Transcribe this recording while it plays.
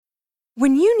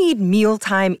When you need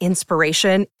mealtime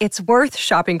inspiration, it's worth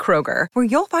shopping Kroger, where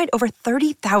you'll find over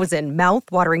 30,000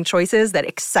 mouth-watering choices that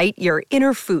excite your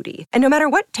inner foodie. And no matter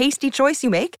what tasty choice you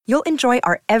make, you'll enjoy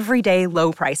our everyday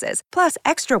low prices, plus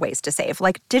extra ways to save,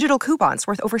 like digital coupons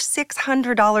worth over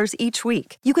 $600 each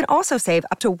week. You can also save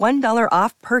up to $1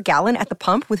 off per gallon at the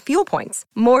pump with fuel points.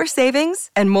 More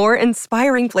savings and more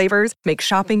inspiring flavors make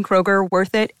shopping Kroger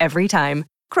worth it every time.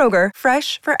 Kroger,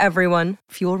 fresh for everyone.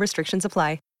 Fuel restrictions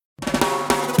apply.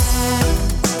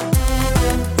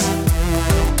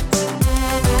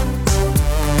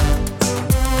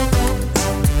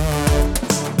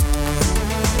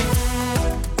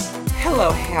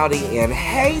 Hello, howdy, and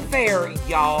hey there,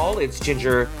 y'all. It's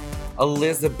Ginger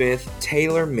Elizabeth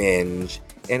Taylor Minge,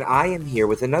 and I am here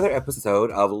with another episode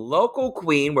of Local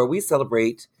Queen, where we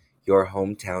celebrate your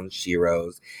hometown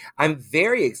sheroes. I'm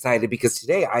very excited because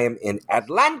today I am in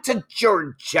Atlanta,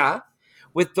 Georgia,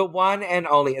 with the one and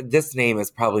only, this name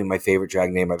is probably my favorite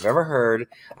drag name I've ever heard.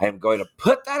 I am going to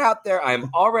put that out there.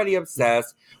 I'm already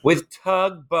obsessed with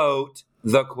Tugboat,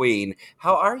 the Queen.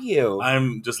 How are you?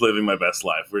 I'm just living my best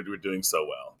life. We're doing so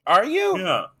well. Are you?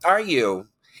 Yeah. Are you?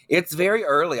 It's very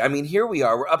early. I mean, here we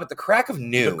are. We're up at the crack of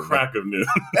noon. The crack of noon.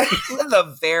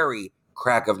 The very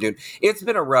crack of noon. It's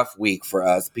been a rough week for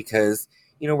us because,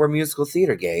 you know, we're musical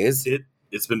theater gays.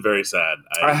 It's been very sad.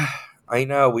 I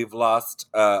know. We've lost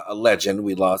a legend.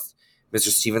 We lost Mr.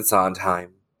 Stephen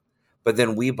Sondheim. But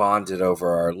then we bonded over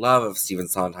our love of Stephen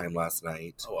Sondheim last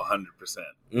night. Oh, 100%.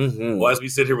 Mm-hmm. Well, as we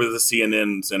sit here with the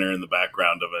CNN center in the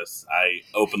background of us, I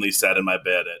openly sat in my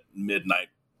bed at midnight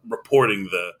reporting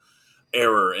the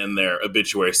error in their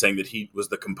obituary saying that he was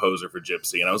the composer for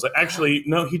Gypsy. And I was like, actually,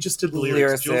 no, he just did the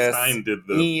lyrics. Jill Stein did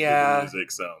the music,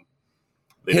 so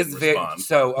they didn't respond.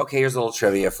 Okay, here's a little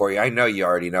trivia for you. I know you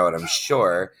already know it, I'm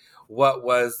sure. What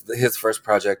was his first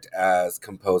project as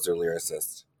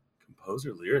composer-lyricist?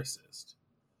 Composer-lyricist?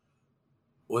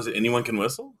 Was it Anyone Can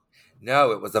Whistle?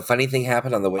 No, it was A Funny Thing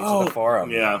Happened on the Way to the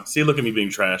Forum. Yeah. See, look at me being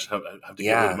trash. I have to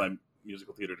get rid of my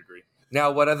musical theater degree.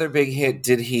 Now, what other big hit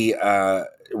did he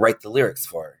write the lyrics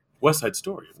for? West Side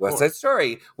Story. West Side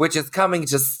Story, which is coming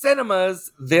to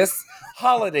cinemas this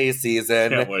holiday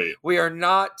season. Can't wait. We are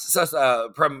not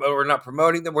we're not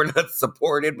promoting them. We're not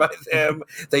supported by them.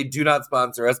 They do not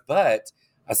sponsor us. But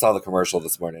I saw the commercial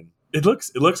this morning. It looks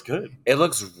good. It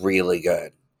looks really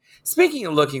good. Speaking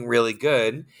of looking really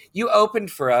good, you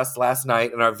opened for us last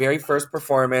night in our very first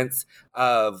performance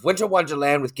of Winter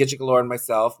Wonderland with Gidget Galore and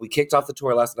myself. We kicked off the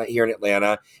tour last night here in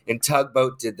Atlanta, and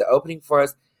Tugboat did the opening for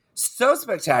us. So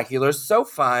spectacular, so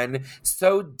fun,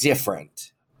 so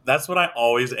different. That's what I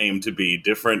always aim to be.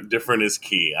 Different is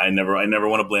key. I never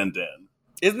want to blend in.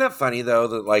 Isn't that funny, though,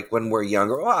 that like when we're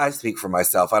younger, well, I speak for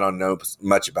myself. I don't know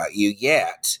much about you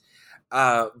yet.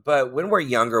 But when we're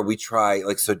younger, we try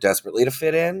like so desperately to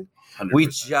fit in. 100%. We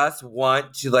just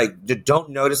want to like,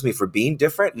 don't notice me for being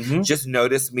different. Mm-hmm. Just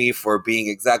notice me for being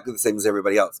exactly the same as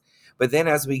everybody else. But then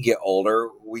as we get older,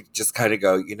 we just kind of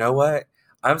go, you know what?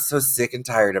 I'm so sick and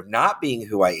tired of not being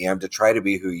who I am to try to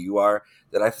be who you are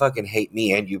that I fucking hate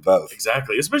me and you both.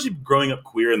 Exactly. Especially growing up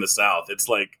queer in the South. It's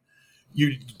like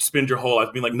you spend your whole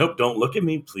life being like, nope, don't look at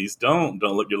me. Please don't.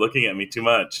 Don't look. You're looking at me too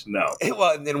much. No.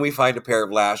 Well, and then we find a pair of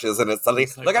lashes and it's suddenly,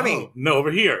 like, look at me. No, over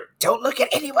here. Don't look at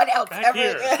anyone else back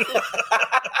ever. Here.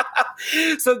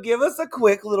 So give us a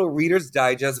quick little Reader's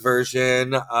Digest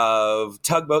version of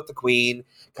Tugboat the Queen,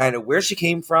 kind of where she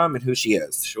came from and who she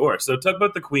is. Sure. So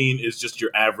Tugboat the Queen is just your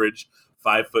average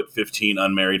 5'15"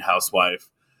 unmarried housewife,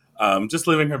 just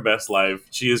living her best life.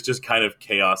 She is just kind of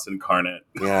chaos incarnate.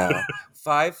 Yeah.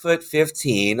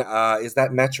 5'15", is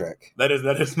that metric? That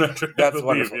is metric. That's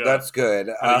wonderful. Yeah. That's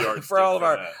good. For all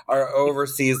of our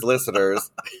overseas listeners.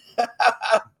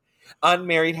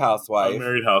 Unmarried housewife.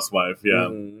 Unmarried housewife, yeah.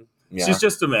 Mm-hmm. Yeah. She's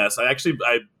just a mess. I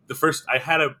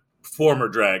had a former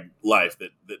drag life that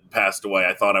passed away.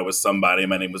 I thought I was somebody.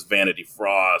 My name was Vanity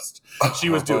Frost. She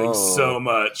was doing so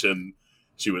much, and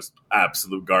she was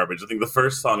absolute garbage. I think the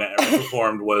first song I ever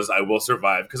performed was I Will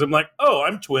Survive, because I'm like, oh,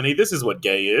 I'm 20. This is what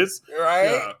gay is.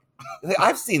 Right? Yeah.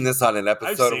 I've seen this on an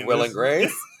episode of Will and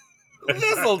Grace.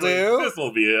 This'll do.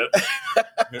 This'll be it.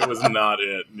 It was not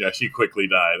it. Yeah, she quickly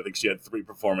died. I think she had 3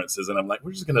 performances, and I'm like,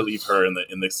 we're just going to leave her in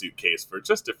the suitcase for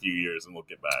just a few years, and we'll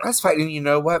get back. That's fine. And you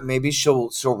know what? Maybe she'll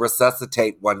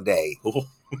resuscitate one day.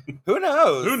 Who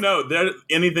knows? Who knows?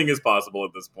 Anything is possible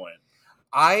at this point.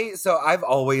 I've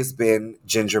always been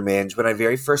Ginger Minge when I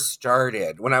very first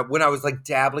started. When I was like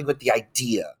dabbling with the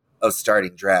idea of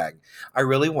starting drag, I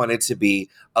really wanted to be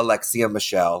Alexia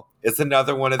Michelle. It's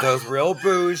another one of those real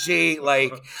bougie,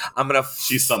 like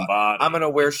she's somebody. I'm gonna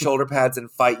wear shoulder pads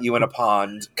and fight you in a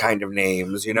pond kind of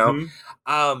names, you know.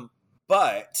 Mm-hmm.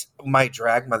 But my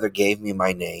drag mother gave me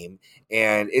my name,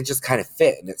 and it just kind of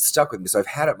fit, and it stuck with me. So I've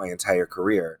had it my entire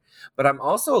career. But I'm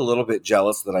also a little bit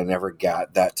jealous that I never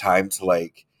got that time to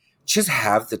like just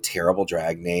have the terrible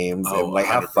drag names and like 100%.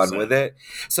 have fun with it.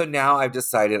 So now I've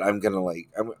decided I'm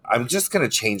just gonna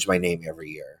change my name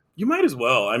every year. You might as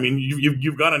well. I mean,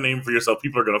 you've got a name for yourself.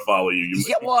 People are going to follow you.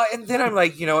 Yeah, well, and then I'm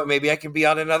like, you know what? Maybe I can be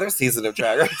on another season of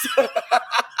Drag Race.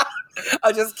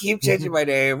 I'll just keep changing my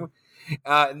name.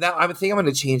 Now I think I'm going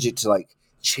to change it to like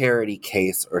Charity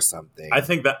Case or something. I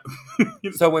think that.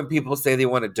 So when people say they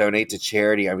want to donate to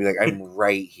charity, I'll be like, I'm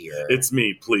right here. It's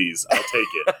me, please. I'll take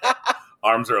it.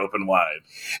 Arms are open wide.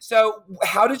 So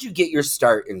how did you get your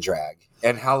start in drag?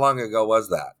 And how long ago was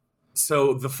that?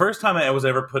 So the first time I was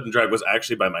ever put in drag was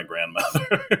actually by my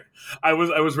grandmother. I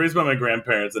was raised by my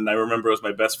grandparents, and I remember it was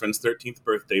my best friend's 13th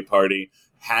birthday party.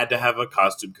 Had to have a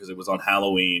costume because it was on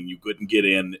Halloween. You couldn't get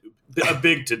in. A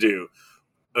big to-do.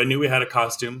 I knew we had a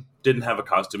costume. Didn't have a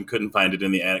costume. Couldn't find it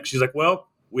in the attic. She's like, well,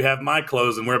 we have my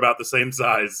clothes, and we're about the same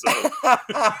size. So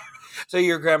So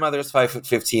your grandmother's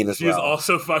 5'15" as She's well. She's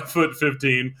also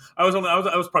 5'15". I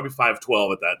was probably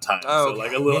 5'12" at that time. Oh, so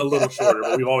like a little shorter,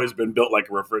 but we've always been built like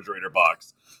a refrigerator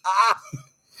box.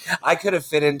 I could have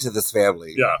fit into this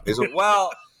family. Yeah.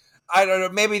 Well, I don't know.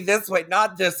 Maybe this way,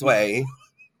 not this way.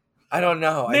 I don't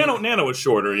know. Nana was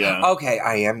shorter, yeah. Okay,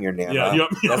 I am your Nana.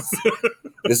 Yeah.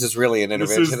 This is really an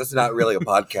intervention. It's not really a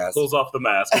podcast. Pulls off the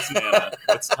mask. It's Nana.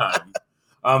 It's time.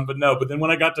 But then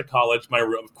when I got to college,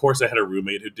 of course I had a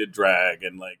roommate who did drag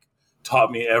and like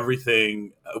taught me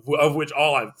everything, of which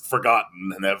all I've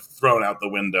forgotten and have thrown out the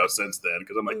window since then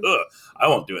because I'm like, ugh, I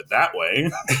won't do it that way.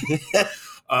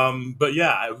 But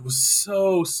yeah, I was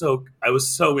so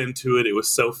into it. It was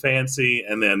so fancy,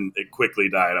 and then it quickly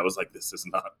died. I was like, this is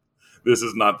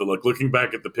not the look. Looking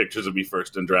back at the pictures of me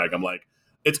first in drag, I'm like,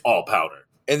 it's all powder.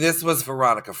 And this was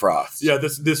Veronica Frost. Yeah,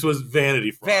 this was Vanity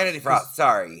Frost. Vanity Frost,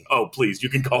 sorry. Oh, please, you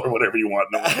can call her whatever you want.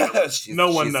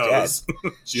 No one knows.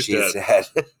 She's dead.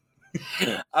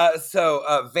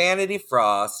 So Vanity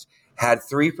Frost had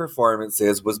 3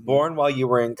 performances, was born while you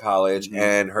were in college,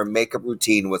 and her makeup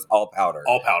routine was all powder.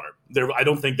 All powder. I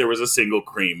don't think there was a single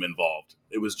cream involved.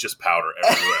 It was just powder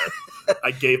everywhere.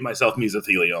 I gave myself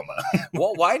mesothelioma.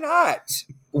 Well, why not?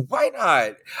 Why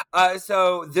not?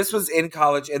 So this was in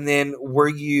college, and then were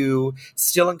you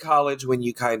still in college when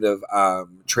you kind of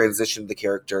transitioned the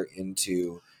character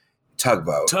into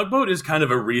Tugboat? Tugboat is kind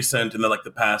of a recent, in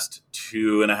the past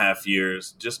 2.5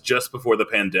 years, just before the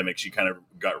pandemic, she kind of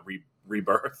got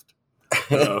rebirthed. I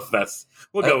don't know if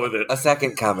we'll go with it. A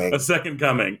second coming. A second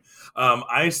coming.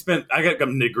 I got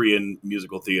a degree in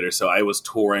musical theater, so I was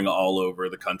touring all over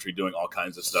the country doing all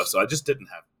kinds of stuff. So I just didn't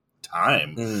have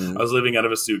time. I was living out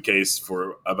of a suitcase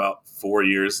for about 4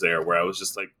 years there, where I was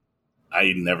just like,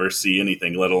 I never see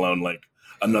anything, let alone like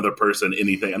another person,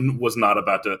 anything. I was not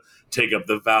about to take up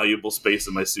the valuable space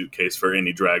in my suitcase for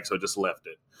any drag, so I just left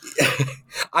it.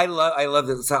 I love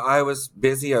this. So I was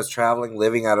busy. I was traveling,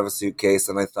 living out of a suitcase,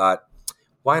 and I thought,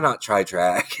 why not try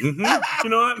drag? You know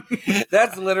what?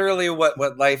 That's literally what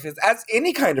life is. As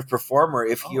any kind of performer,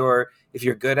 if you're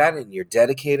good at it and you're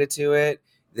dedicated to it,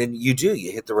 then you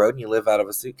hit the road and you live out of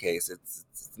a suitcase. It's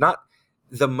not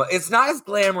as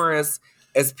glamorous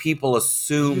as people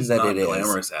assume it is. Not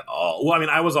glamorous at all. Well, I mean,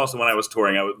 I was also, when I was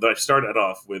touring, I started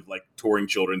off with like touring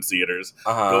children's theaters,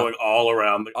 going all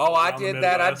around. I did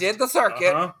that. I did the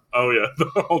circuit. Oh yeah,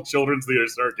 the whole children's theater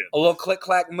circuit. A little click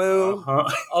clack moo.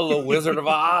 A little Wizard of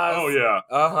Oz. Oh yeah.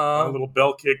 A little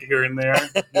bell kick here and there.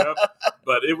 Yep.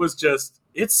 But it was just,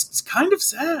 it's kind of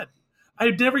sad.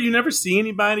 You never see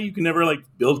anybody. You can never like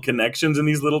build connections in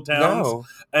these little towns. No.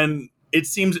 And it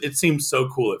seems so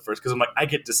cool at first because I'm like, I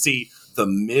get to see the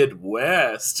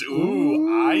Midwest.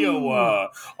 Ooh, Iowa.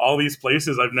 All these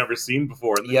places I've never seen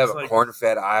before. And but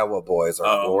corn-fed Iowa boys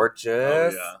are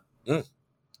gorgeous. Oh, yeah.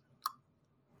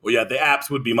 Well, yeah, the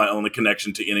apps would be my only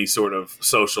connection to any sort of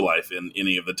social life in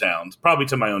any of the towns. Probably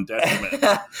to my own detriment.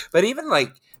 But even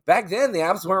like back then, the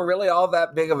apps weren't really all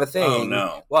that big of a thing. Oh,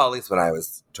 no. Well, at least when I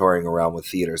was touring around with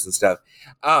theaters and stuff.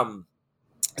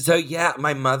 So yeah,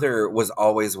 my mother was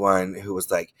always one who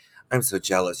was like, I'm so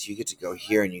jealous. You get to go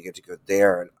here and you get to go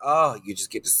there. And you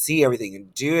just get to see everything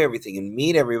and do everything and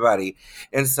meet everybody.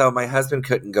 And so my husband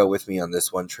couldn't go with me on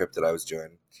this one trip that I was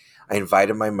doing. I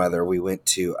invited my mother. We went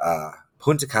to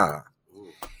Punta Cana.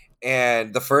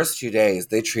 And the first 2 days,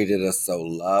 they treated us so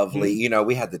lovely. You know,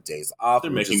 we had the days off.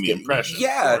 They're making the impression.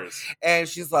 Yeah. And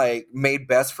she's like made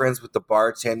best friends with the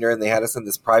bartender. And they had us in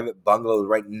this private bungalow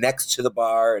right next to the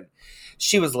bar. And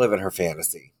she was living her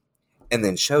fantasy. And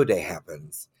then show day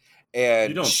happens. And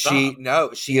you don't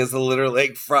stop. She is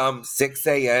literally from 6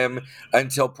 a.m.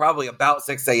 until probably about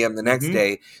 6 a.m. the next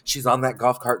day. She's on that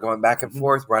golf cart going back and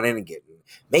forth, running and getting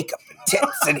makeup and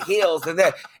tips and heels.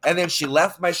 And then she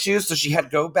left my shoes, so she had to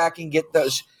go back and get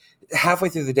those. Halfway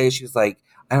through the day, she was like,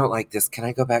 I don't like this. Can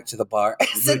I go back to the bar? I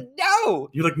said, no.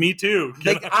 You're like, me too.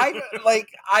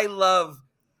 I love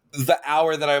the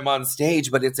hour that I'm on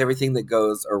stage, but it's everything that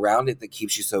goes around it that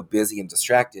keeps you so busy and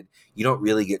distracted. You don't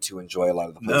really get to enjoy a lot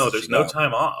of the places. No, there's no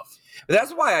time off. But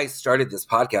that's why I started this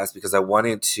podcast, because I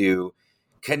wanted to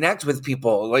connect with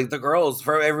people, like the girls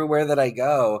from everywhere that I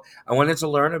go. I wanted to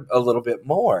learn a little bit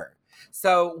more.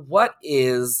 So what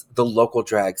is the local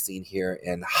drag scene here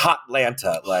in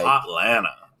Hotlanta? Like,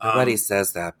 Hotlanta. Nobody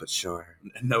says that, but sure.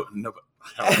 No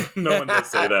one does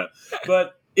say that.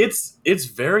 But it's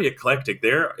very eclectic.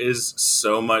 There is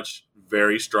so much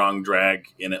very strong drag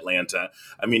in Atlanta.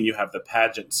 I mean, you have the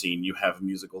pageant scene, you have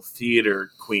musical theater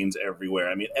queens everywhere.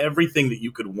 I mean, everything that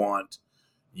you could want,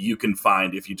 you can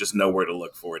find if you just know where to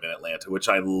look for it in Atlanta, which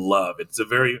I love. It's a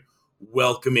very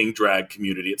welcoming drag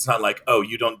community. It's not like, oh,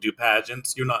 you don't do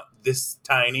pageants, you're not this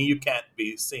tiny, you can't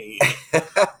be seen.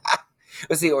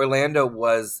 But see, Orlando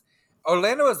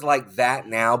is like that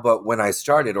now, but when I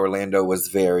started, Orlando was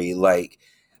very like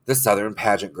the Southern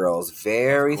pageant girls,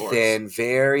 very thin,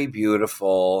 very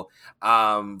beautiful,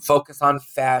 focus on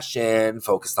fashion,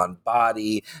 focused on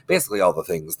body, basically all the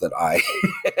things that I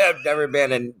have never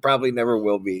been and probably never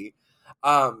will be.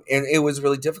 And it was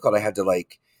really difficult. I had to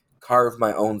like carve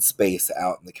my own space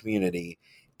out in the community.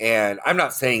 And I'm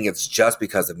not saying it's just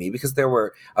because of me, because there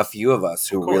were a few of us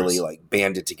who really like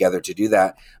banded together to do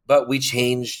that. But we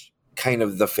changed kind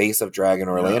of the face of drag in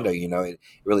Orlando. You know, it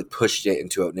really pushed it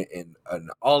into an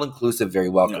all-inclusive, very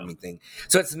welcoming thing.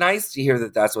 So it's nice to hear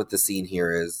that that's what the scene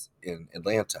here is in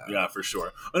Atlanta. Yeah, for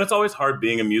sure. And it's always hard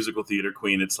being a musical theater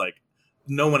queen. It's like,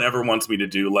 no one ever wants me to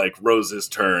do like Rose's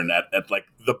Turn at like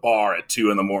the bar at 2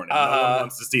 a.m. No one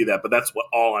wants to see that, but that's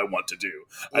all I want to do.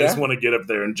 I just want to get up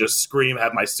there and just scream,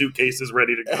 have my suitcases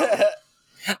ready to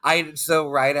go. So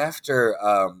right after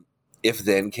If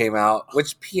Then came out,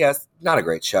 which P.S. not a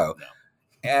great show,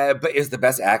 but is the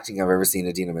best acting I've ever seen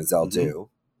Idina Menzel do.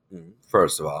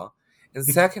 First of all, and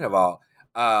second of all,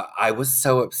 I was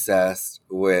so obsessed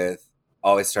with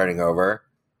Always Starting Over.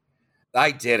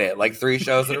 I did it like 3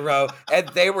 shows in a row, and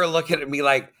they were looking at me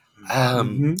like,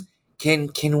 can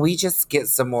we just get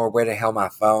some more Where the Hell My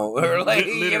Phone? Or like,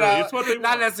 you know, it's what they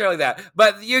not necessarily that,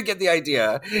 but you get the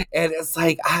idea. And it's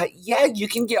like, yeah, you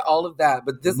can get all of that,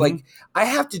 but this like, I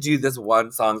have to do this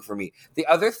one song for me. The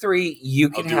other 3, you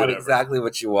can have exactly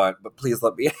what you want, but please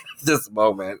let me have this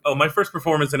moment. Oh, my first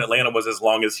performance in Atlanta was As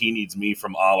Long As He Needs Me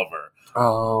from Oliver.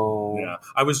 Oh. Yeah.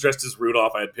 I was dressed as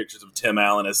Rudolph. I had pictures of Tim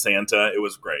Allen as Santa. It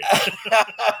was great.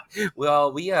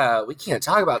 Well, we can't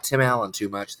talk about Tim Allen too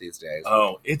much these days.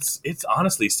 Oh, it's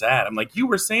honestly sad. I'm like, you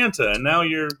were Santa and now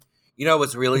you're... You know,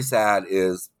 what's really sad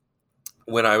is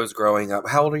when I was growing up,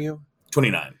 how old are you?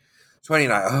 29.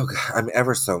 29. Oh, God, I'm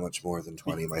ever so much more than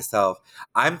 20 myself.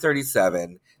 I'm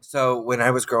 37. So when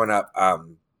I was growing up,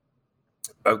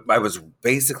 I was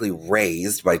basically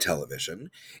raised by television,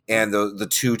 and the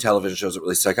 2 television shows that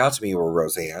really stuck out to me were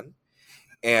Roseanne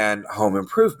and Home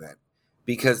Improvement,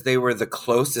 because they were the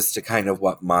closest to kind of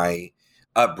what my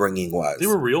upbringing was. They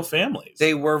were real families.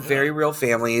 They were very real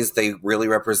families. They really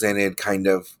represented kind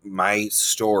of my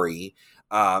story,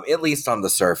 at least on the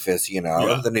surface. You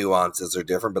know, the nuances are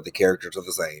different, but the characters are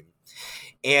the same.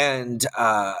 And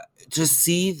to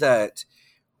see that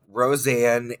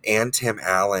Roseanne and Tim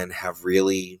Allen have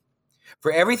really,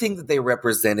 for everything that they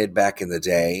represented back in the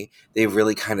day, they've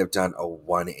really kind of done a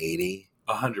 180.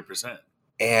 100%.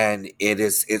 And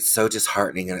it's so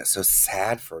disheartening, and it's so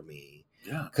sad for me.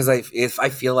 Yeah. Because I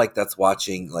feel like that's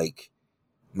watching like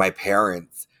my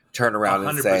parents turn around 100%.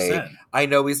 And say, I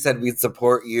know we said we'd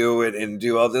support you and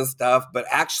do all this stuff, but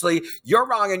actually you're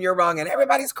wrong and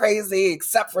everybody's crazy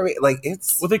except for me. Like,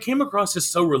 it's... Well, they came across as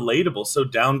so relatable, so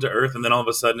down to earth, and then all of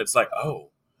a sudden it's like,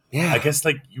 oh, yeah, I guess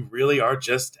like you really are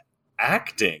just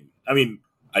acting. I mean,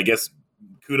 I guess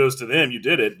kudos to them, you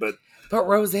did it, but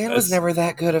Roseanne was never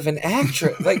that good of an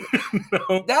actress. Like,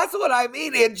 no. That's what I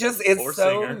mean. It's or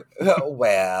so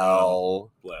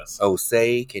well. Bless. Oh,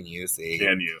 say, can you see?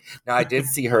 Can you? Now, I did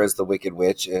see her as the Wicked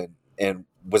Witch in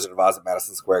Wizard of Oz at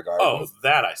Madison Square Garden. Oh,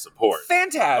 that I support.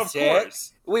 Fantastic. Of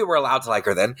course. We were allowed to like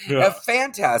her then.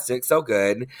 Fantastic. So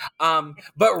good.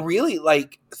 But really,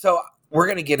 like, so we're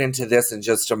going to get into this in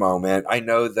just a moment. I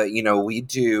know that, we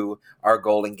do our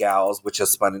Golden Gals, which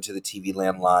has spun into the TV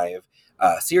Land Live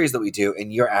series that we do,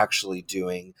 and you're actually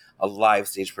doing a live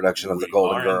stage production of the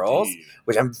Golden Girls, indeed.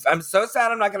 Which I'm so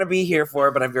sad I'm not going to be here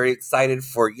for, but I'm very excited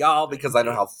for y'all because I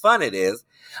know how fun it is.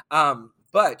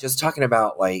 But just talking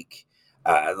about like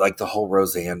the whole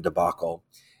Roseanne debacle,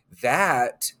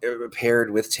 that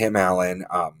paired with Tim Allen,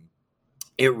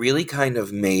 it really kind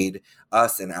of made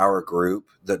us in our group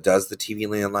that does the TV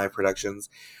Land Live productions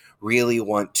really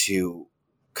want to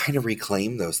kind of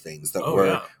reclaim those things that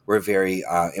were very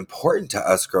important to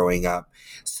us growing up.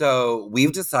 So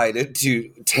we've decided to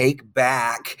take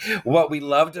back what we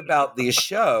loved about these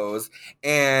shows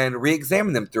and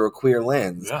re-examine them through a queer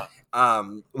lens. Yeah.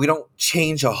 We don't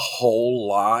change a whole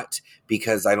lot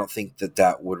because I don't think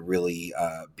that would really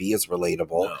be as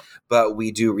relatable. No. But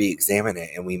we do re-examine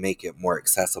it and we make it more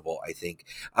accessible, I think.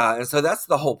 And so that's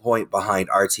the whole point behind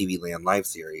our TV Land Live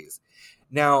series.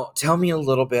 Now, tell me a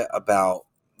little bit about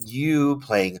you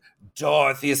playing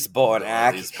Dorothy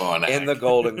Spornak in the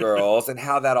Golden Girls and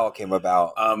how that all came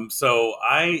about. So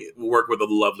I work with a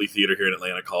lovely theater here in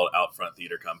Atlanta called Outfront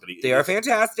Theater Company. They are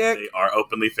fantastic. They are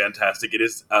openly fantastic. It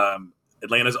is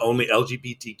Atlanta's only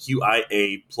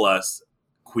LGBTQIA plus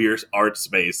queer art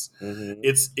space. Mm-hmm.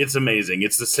 It's amazing.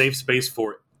 It's the safe space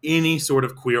for any sort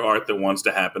of queer art that wants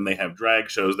to happen. They have drag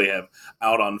shows. They have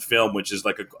Out on Film, which is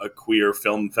like a queer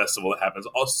film festival that happens.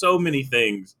 So many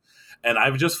things. And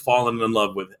I've just fallen in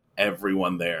love with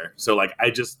everyone there. So I've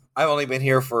only been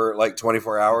here for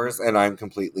 24 hours and I'm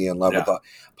completely in love with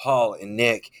Paul and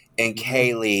Nick and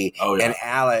Kaylee and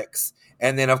Alex.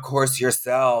 And then of course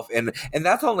yourself. And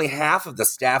that's only half of the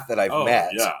staff that I've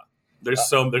met. Yeah. There's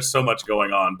so much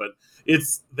going on, but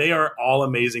they are all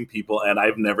amazing people, and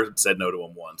I've never said no to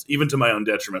them once, even to my own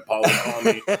detriment. Paul would call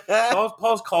me.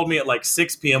 Paul's called me at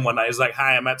 6 p.m. one night. He's like,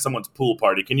 "Hi, I'm at someone's pool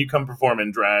party. Can you come perform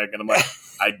in drag?" And I'm like,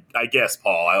 I guess,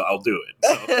 Paul, I'll do it.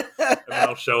 So, and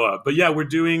I'll show up. But yeah, we're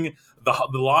doing the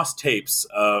lost tapes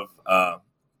of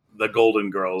the Golden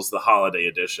Girls, the holiday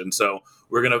edition. So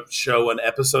we're going to show an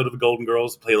episode of the Golden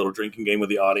Girls, play a little drinking game with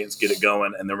the audience, get it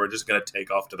going, and then we're just going to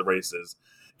take off to the races.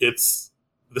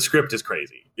 The script is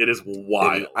crazy. It is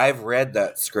wild. I've read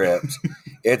that script.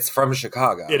 It's from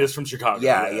Chicago. It is from Chicago.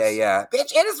 Yeah.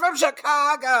 Bitch, it is from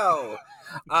Chicago.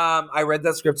 I read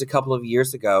that script a couple of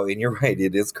years ago, and you're right.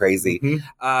 It is crazy.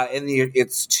 Mm-hmm. And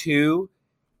it's 2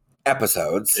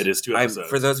 episodes. It is 2 episodes.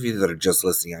 For those of you that are just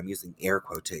listening, I'm using air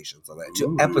quotations on that.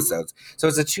 2 episodes. So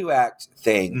it's a 2-act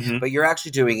thing, but you're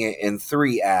actually doing it in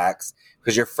 3 acts.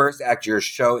 Because your first act,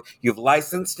 you've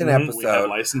licensed an episode. We have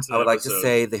licensed an episode. Like to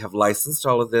say they have licensed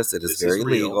all of this. It is very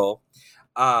legal.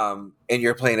 And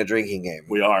you're playing a drinking game.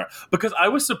 We are. Because I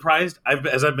was surprised,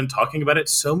 as I've been talking about it,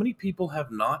 so many people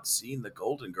have not seen the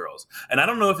Golden Girls. And I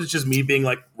don't know if it's just me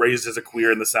being raised as a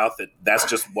queer in the South, that's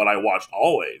just what I watched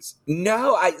always.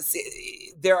 No,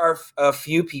 there are a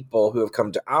few people who have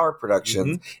come to our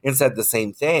productions and said the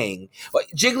same thing.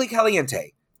 Jiggly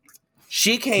Caliente.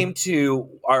 She came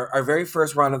to our very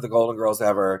first run of the Golden Girls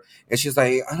ever, and she's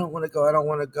like, I don't want to go, I don't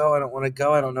want to go, I don't want to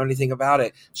go, I don't know anything about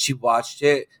it. She watched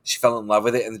it, she fell in love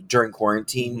with it, and during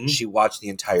quarantine, she watched the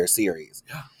entire series.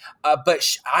 Yeah. But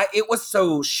it was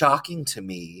so shocking to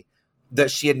me that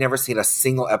she had never seen a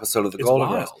single episode of the Golden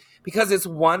Girls. Because it's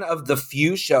one of the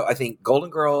few shows, I think, Golden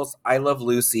Girls, I Love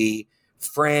Lucy,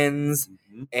 Friends,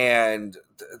 and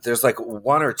there's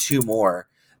 1 or 2 more.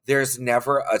 There's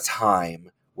never a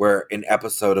time where an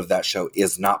episode of that show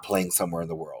is not playing somewhere in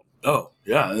the world. Oh,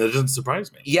 yeah. That doesn't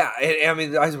surprise me. Yeah. I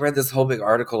mean, I read this whole big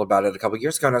article about it a couple of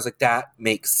years ago, and I was like, that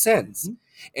makes sense.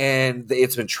 And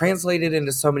it's been translated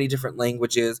into so many different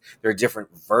languages. There are different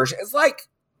versions. It's like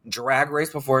Drag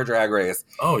Race before Drag Race.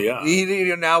 Oh, yeah.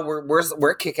 Now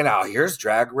we're kicking out. Here's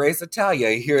Drag Race Italia.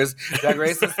 Here's Drag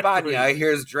Race España.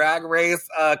 Here's Drag Race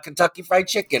Kentucky Fried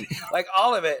Chicken.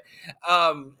 All of it.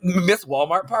 Miss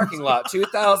Walmart Parking Lot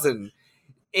 2000.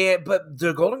 But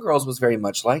the Golden Girls was very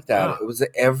much like that. Yeah. It was that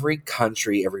every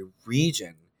country, every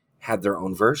region had their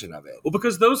own version of it. Well,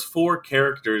 because those 4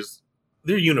 characters,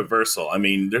 they're universal. I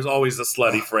mean, there's always the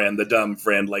slutty friend, the dumb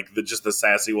friend, just the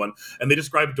sassy one. And they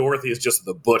describe Dorothy as just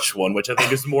the butch one, which I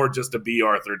think is more just a B.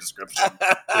 Arthur description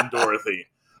than Dorothy.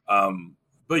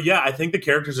 But yeah, I think the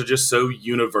characters are just so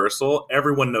universal.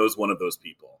 Everyone knows one of those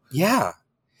people. Yeah.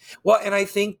 Well, and I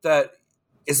think that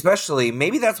especially,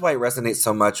 maybe that's why it resonates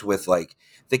so much with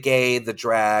the gay, the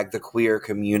drag, the queer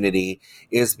community,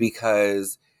 is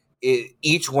because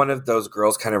each one of those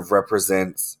girls kind of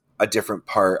represents a different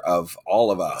part of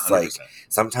all of us. 100%.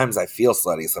 Sometimes I feel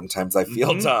slutty, sometimes I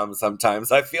feel dumb,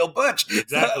 sometimes I feel butch.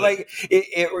 Exactly.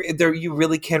 You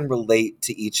really can relate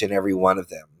to each and every one of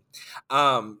them.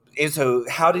 And so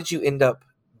how did you end up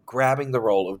grabbing the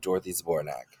role of Dorothy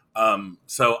Zbornak?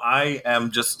 So I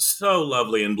am just so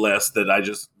lovely and blessed that I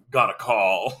just got a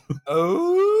call.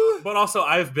 Oh, But also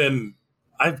I've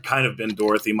kind of been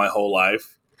Dorothy my whole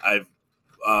life.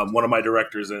 One of my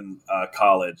directors in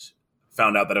college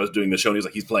found out that I was doing the show and he's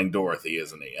like, he's playing Dorothy,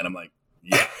 isn't he? And I'm like,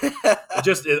 yeah.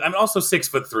 I'm also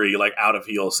 6'3", like out of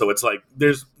heels. So it's like,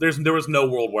 there was no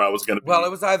world where I was going to be. Well,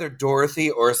 it was either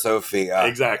Dorothy or Sophia.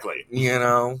 Exactly. You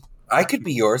know, I could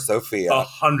be your Sophia.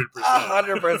 100%.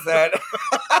 100%.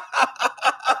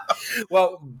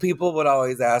 Well, people would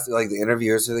always ask, like the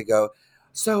interviewers, so they go,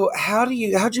 so how'd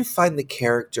you find the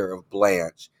character of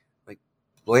Blanche? Like,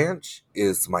 Blanche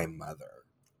is my mother.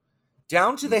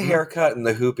 Down to the haircut and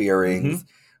the hoop earrings,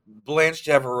 Blanche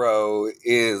Devereaux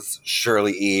is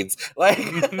Shirley Eads. Like,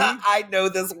 I know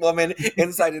this woman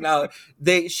inside and out.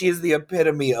 She is the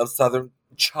epitome of Southern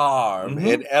charm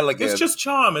and elegance. It's just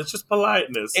charm. It's just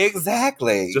politeness.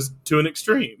 Exactly. Just to an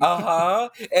extreme.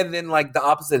 And then, like, the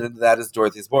opposite of that is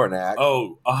Dorothy Zbornak.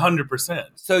 Oh, 100%.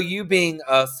 So you being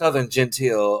a Southern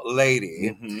genteel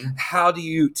lady, how do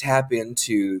you tap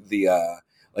into the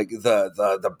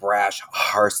brash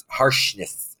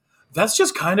harshness? That's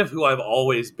just kind of who I've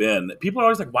always been. People are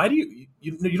always like, why do you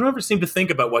don't ever seem to think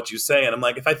about what you say? And I'm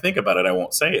like, if I think about it, I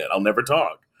won't say it. I'll never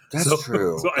talk. That's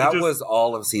true. So that was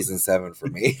all of season 7 for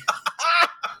me.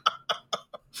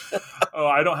 Oh,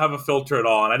 I don't have a filter at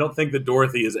all. And I don't think that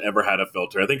Dorothy has ever had a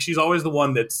filter. I think she's always the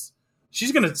one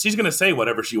she's gonna say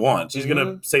whatever she wants. She's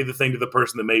gonna say the thing to the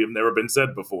person that may have never been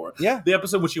said before. Yeah. The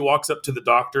episode when she walks up to the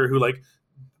doctor who like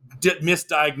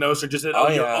misdiagnosed or just said,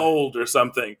 you're old or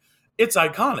something. It's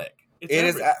iconic. It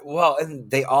is. Well, and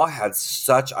they all had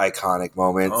such iconic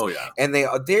moments. Oh yeah. And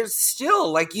they're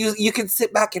still like, you can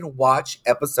sit back and watch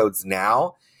episodes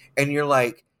now and you're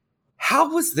like,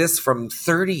 how was this from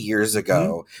 30 years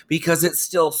ago? Because it's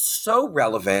still so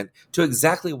relevant to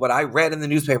exactly what I read in the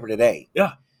newspaper today.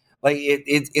 Yeah. Like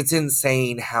it's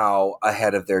insane how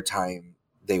ahead of their time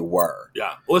they were.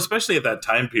 Yeah. Well, especially at that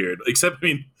time period. Except, I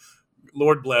mean,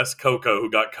 Lord bless Coco,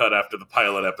 who got cut after the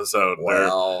pilot episode.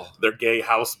 Well, their gay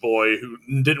houseboy who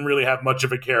didn't really have much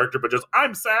of a character, but just,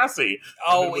 I'm sassy.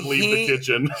 Oh, would leave the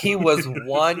kitchen. He was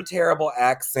one terrible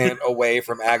accent away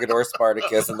from Agador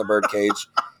Spartacus in the birdcage.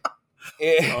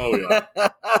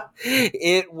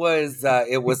 It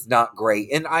was not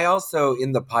great. And I also,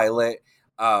 in the pilot,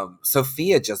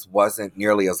 Sophia just wasn't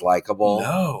nearly as likable.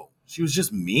 No. She was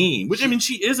just mean. Which,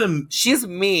 she's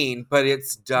mean, but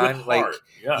it's done like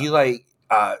you like.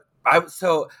 I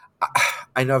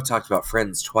know I've talked about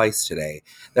Friends twice today.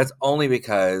 That's only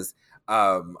because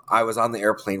I was on the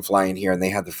airplane flying here, and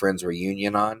they had the Friends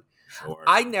reunion on. Sure.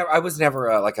 I was never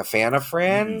a fan of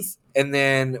Friends, and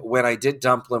then when I did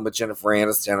Dumplin' with Jennifer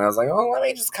Aniston, I was like, oh, let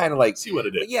me just kind of like see what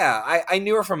it is. Yeah, I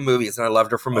knew her from movies, and I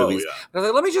loved her from movies. Yeah. I was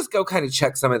like, let me just go kind of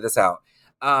check some of this out.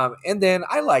 And then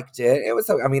I liked it. It was,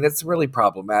 it's really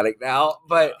problematic now,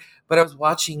 but I was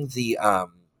watching the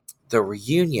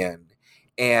reunion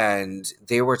and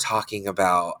they were talking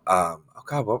about, oh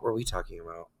God, what were we talking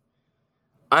about?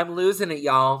 I'm losing it,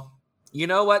 y'all. You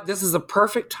know what? This is a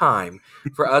perfect time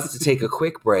for us to take a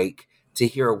quick break to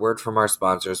hear a word from our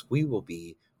sponsors. We will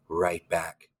be right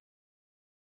back.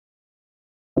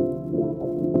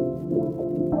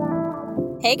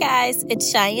 Hey guys,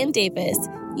 it's Cheyenne Davis.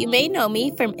 You may know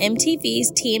me from MTV's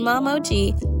Teen Mom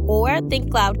OG or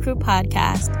Think Loud Crew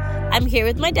podcast. I'm here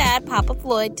with my dad, Papa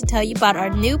Floyd, to tell you about our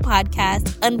new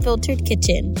podcast, Unfiltered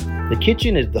Kitchen. The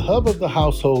kitchen is the hub of the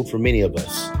household for many of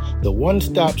us. The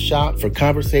one-stop shop for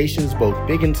conversations both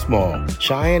big and small.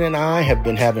 Cheyenne and I have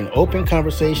been having open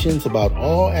conversations about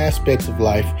all aspects of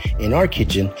life in our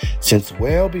kitchen since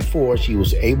well before she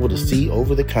was able to see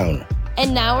over the counter.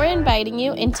 And now we're inviting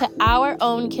you into our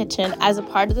own kitchen as a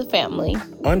part of the family.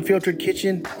 Unfiltered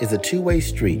Kitchen is a two-way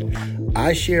street.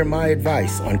 I share my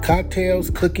advice on cocktails,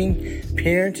 cooking,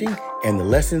 parenting, and the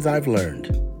lessons I've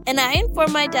learned. And I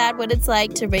inform my dad what it's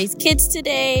like to raise kids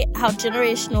today, how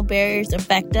generational barriers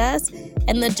affect us,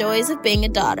 and the joys of being a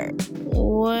daughter.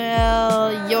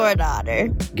 Well, your daughter.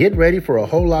 Get ready for a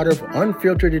whole lot of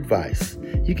unfiltered advice.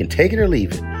 You can take it or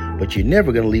leave it, but you're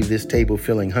never going to leave this table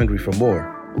feeling hungry for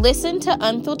more. Listen to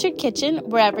Unfiltered Kitchen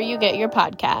wherever you get your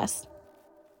podcasts.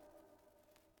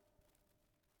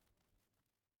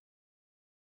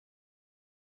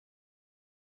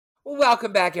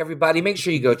 Welcome back, everybody. Make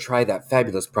sure you go try that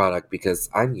fabulous product because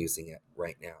I'm using it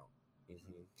right now.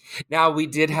 Now, we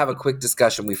did have a quick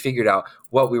discussion. We figured out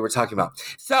what we were talking about.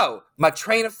 So, my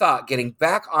train of thought, getting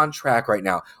back on track right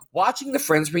now, watching the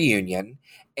Friends reunion,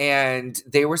 and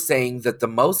they were saying that the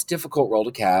most difficult role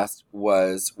to cast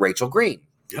was Rachel Green.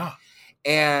 Yeah.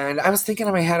 And I was thinking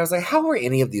in my head, I was like, how are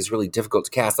any of these really difficult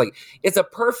to cast? Like, it's a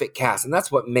perfect cast, and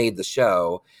that's what made the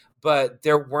show. But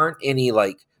there weren't any,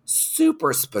 like,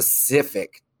 super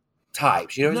specific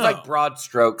types. You know, it was like broad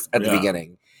strokes at the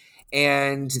beginning.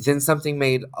 And then something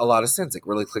made a lot of sense. It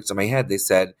really clicked in my head. They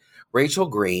said, Rachel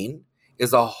Green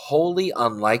is a wholly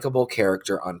unlikable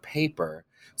character on paper.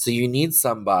 So you need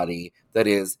somebody that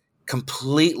is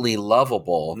completely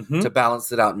lovable to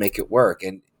balance it out and make it work.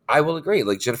 And I will agree.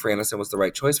 Like, Jennifer Aniston was the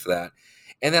right choice for that.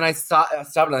 And then I stopped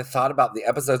and I thought about the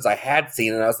episodes I had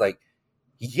seen, and I was like,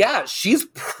 yeah, she's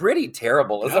pretty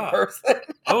terrible as a person.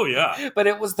 Oh, yeah. But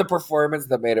it was the performance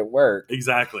that made it work.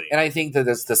 Exactly. And I think that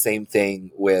it's the same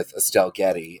thing with Estelle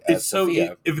Getty. It's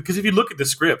Sophia. Because if you look at the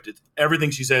script,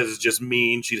 everything she says is just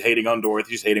mean. She's hating on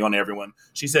Dorothy. She's hating on everyone.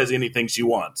 She says anything she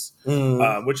wants,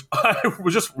 which I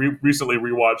was just recently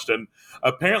rewatched. And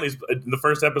apparently, in the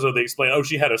first episode, they explain,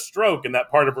 she had a stroke in that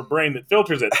part of her brain that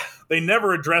filters it. They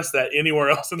never address that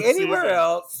anywhere else in the season.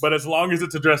 Else. But as long as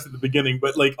it's addressed at the beginning.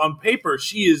 But like on paper,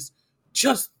 she is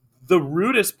just the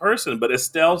rudest person. But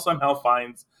Estelle somehow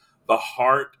finds the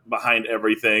heart behind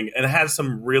everything and has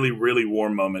some really, really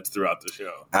warm moments throughout the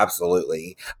show.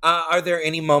 Absolutely. Are there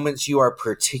any moments you are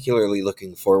particularly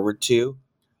looking forward to?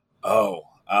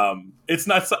 It's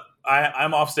not.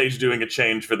 I'm off stage doing a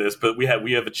change for this, but we have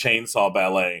a chainsaw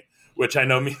ballet, which I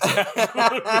know means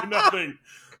absolutely nothing.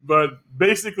 But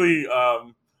basically,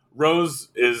 Rose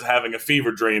is having a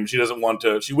fever dream. She doesn't want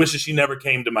to. She wishes she never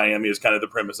came to Miami. Is kind of the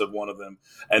premise of one of them,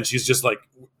 and she's just like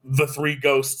the three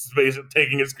ghosts, basically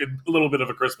taking a little bit of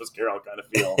a Christmas Carol kind of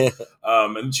feel.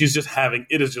 And she's just having.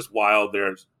 It is just wild.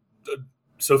 There's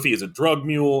Sophie is a drug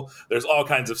mule. There's all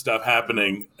kinds of stuff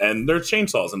happening, and there's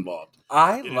chainsaws involved.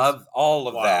 I love all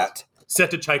of that.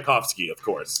 Set to Tchaikovsky, of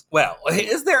course. Well,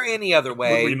 is there any other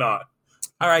way? Would we not?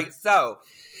 All right, so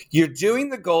you're doing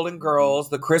the Golden Girls,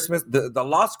 the Christmas, the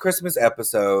Lost Christmas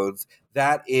episodes.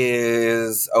 That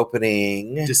is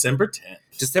opening December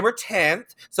 10th. December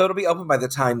 10th. So it'll be open by the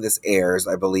time this airs,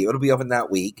 I believe. It'll be open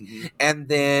that week. And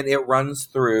then it runs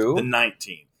through the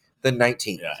 19th. The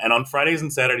 19th. Yeah, and on Fridays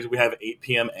and Saturdays, we have 8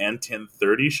 p.m. and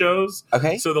 10:30 shows.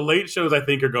 Okay. So the late shows, I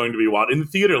think, are going to be wild. In the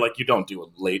theater, like, you don't do a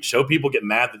late show. People get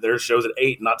mad that their show's at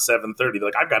 8, not 7:30. They're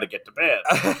like, I've got to get to bed.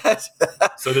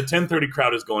 So the 10:30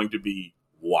 crowd is going to be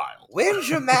wild. When's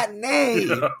your matinee?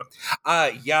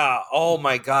 Yeah. Oh,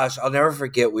 my gosh. I'll never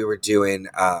forget we were doing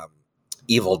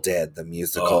Evil Dead, the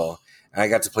musical. And I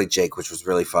got to play Jake, which was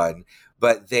really fun.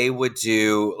 But they would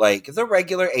do like the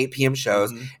regular 8 p.m.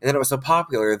 shows. And then it was so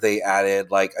popular, they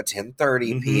added like a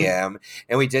 10:30 p.m.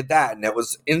 And we did that. And it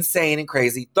was insane and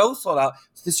crazy. Those sold out.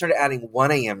 So they started adding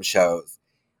 1 a.m. shows.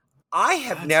 I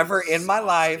have never in my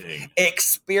life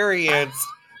experienced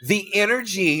the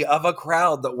energy of a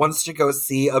crowd that wants to go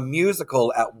see a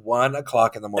musical at 1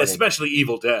 o'clock in the morning. Especially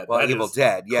Evil Dead. Well, Evil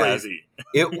Dead, yes. Crazy.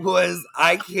 It was,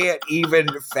 I can't even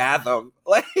fathom.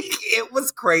 Like, it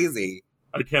was crazy.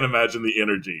 I can't imagine the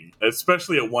energy,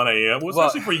 especially at 1 a.m. Well,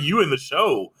 especially for you in the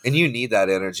show. And you need that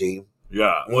energy.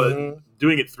 Yeah. Well,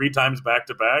 doing it 3 times back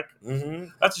to back,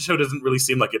 that show doesn't really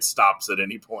seem like it stops at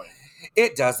any point.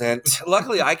 It doesn't.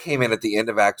 Luckily, I came in at the end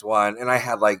of Act 1, and I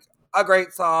had like a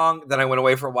great song. Then I went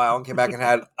away for a while and came back and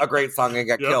had a great song and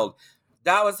got killed.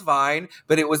 That was fine,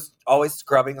 but it was always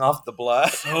scrubbing off the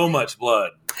blood. So much blood.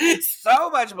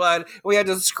 So much blood. We had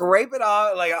to scrape it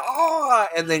off, like,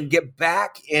 and then get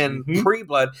back in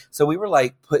pre-blood. So we were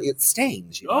like, it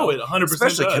stains. You know? It 100%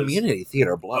 Especially does. Community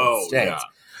theater blood stains. Yeah.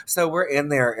 So we're in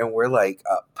there and we're like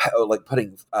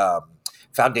putting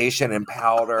foundation and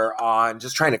powder on,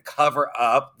 just trying to cover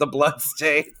up the blood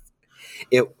stains.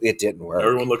 It didn't work.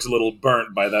 Everyone looks a little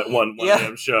burnt by that one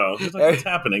damn show. It's like, what's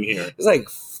happening here? It's like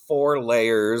 4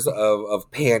 layers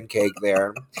of pancake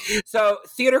there. So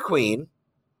Theater Queen,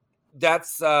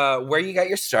 that's where you got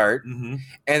your start. And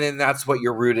then that's what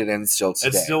you're rooted in still today.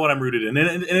 It's still what I'm rooted in.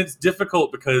 And it's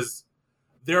difficult because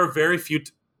there are very few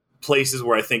places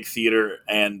where I think theater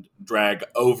and drag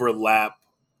overlap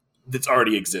that's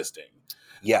already existing.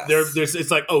 Yes. It's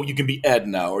like, you can be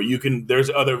Edna, or there's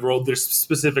other roles, there's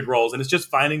specific roles. And it's just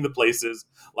finding the places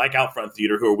like Out Front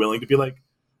Theater who are willing to be like,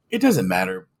 it doesn't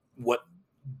matter what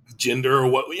gender or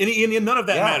what, none of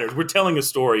that matters. We're telling a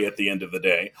story at the end of the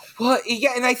day. Well,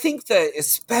 yeah, and I think that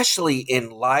especially in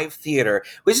live theater,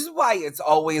 which is why it's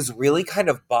always really kind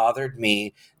of bothered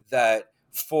me that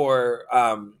for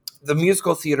the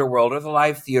musical theater world or the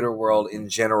live theater world in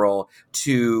general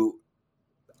to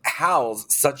house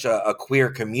such a queer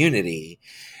community,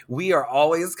 we are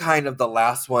always kind of the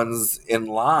last ones in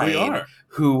line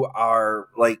who are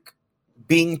like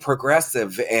being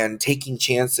progressive and taking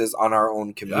chances on our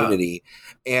own community.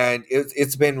 And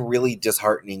it's been really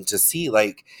disheartening to see,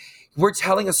 like, we're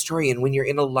telling a story, and when you're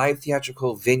in a live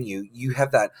theatrical venue, you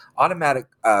have that automatic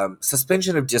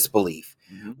suspension of disbelief,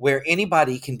 where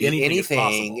anybody can do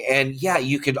anything, and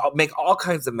you could make all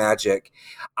kinds of magic.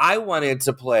 I wanted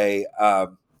to play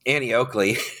Annie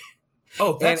Oakley.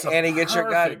 Oh, that's Annie, get your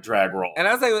gun drag roll. And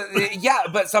I was like, yeah,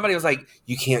 but somebody was like,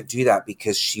 you can't do that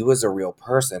because she was a real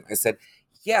person. I said,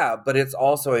 yeah, but it's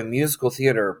also a musical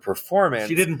theater performance.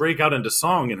 She didn't break out into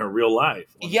song in her real life.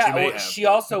 She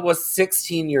also was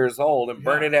 16 years old, and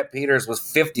Bernadette Peters was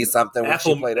 50-something when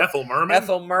she played Ethel Merman.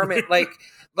 Ethel Merman,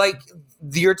 like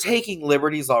you're taking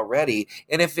liberties already.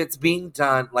 And if it's being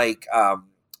done like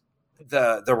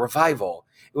the revival,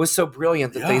 it was so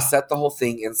brilliant that they set the whole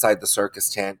thing inside the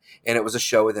circus tent, and it was a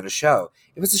show within a show.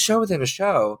 If it's a show within a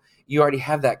show, you already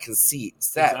have that conceit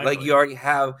set. Exactly. Like, you already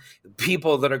have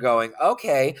people that are going,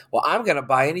 okay, well, I'm going to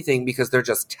buy anything because they're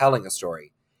just telling a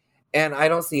story. And I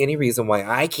don't see any reason why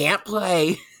I can't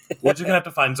play. We're just going to have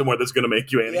to find somewhere that's going to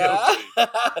make you Annie Oakley.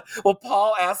 Well,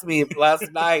 Paul asked me last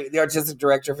night, the artistic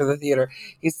director for the theater,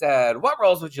 he said, what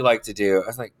roles would you like to do? I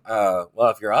was like, well,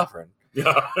 if you're offering.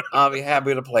 I'll be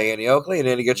happy to play Annie Oakley and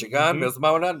Annie Get Your Gun, Miss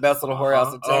Mona, and Best Little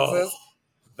Whorehouse in Texas.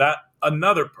 That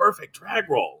another perfect drag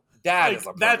role. That's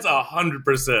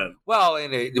 100%. Well,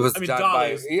 and it was done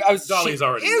Dolly's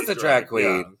already is a drag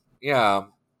queen. Yeah.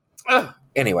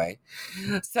 Anyway,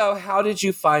 so how did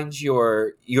you find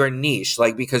your niche?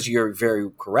 Like, because you're very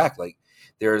correct. Like,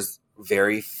 there's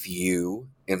very few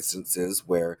instances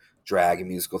where drag and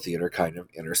musical theater kind of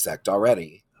intersect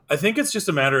already. I think it's just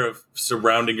a matter of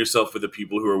surrounding yourself with the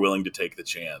people who are willing to take the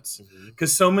chance.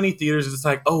 Because so many theaters, it's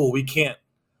like, oh, we can't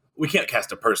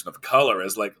cast a person of color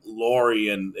as like Lori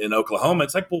in Oklahoma.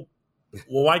 It's like, well,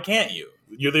 why can't you?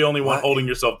 You're the only one holding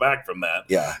yourself back from that.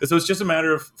 Yeah. And so it's just a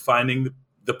matter of finding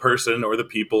the person or the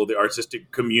people, the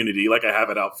artistic community, like I have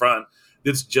it out front,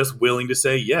 that's just willing to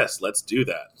say, yes, let's do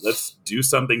that. Let's do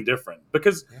something different.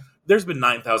 Because there's been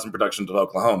 9,000 productions of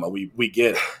Oklahoma. We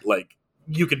get it. Like,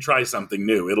 you can try something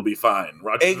new. It'll be fine.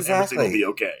 Rochester and Emerson will be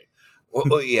okay.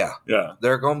 Well, yeah. Yeah.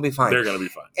 They're going to be fine. They're going to be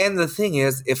fine. And the thing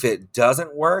is, if it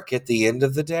doesn't work at the end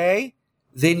of the day,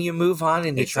 then you move on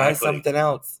and you try something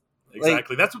else.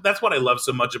 Exactly. That's what I love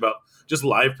so much about just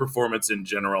live performance in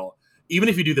general. Even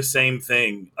if you do the same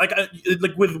thing,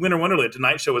 like with Winter Wonderland,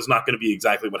 tonight's show is not going to be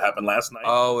exactly what happened last night.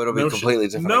 Oh, it'll be completely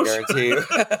different, I guarantee you.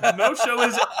 No show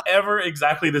is ever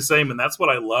exactly the same, and that's what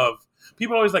I love.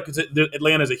 People are always like,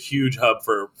 Atlanta's a huge hub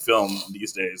for film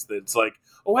these days. It's like,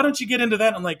 oh, why don't you get into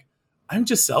that? I'm like, I'm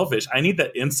just selfish. I need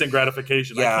that instant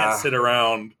gratification. Yeah. I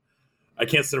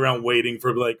can't sit around waiting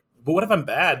for, like, but what if I'm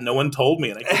bad? No one told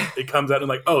me. And it comes out and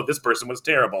like, oh, this person was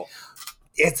terrible.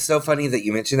 It's so funny that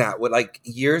you mentioned that. Like,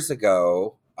 years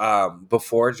ago,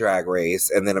 before Drag Race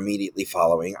and then immediately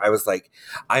following, I was like,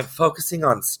 I'm focusing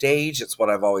on stage. It's what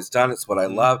I've always done. It's what I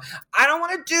love. I don't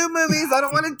want to do movies. I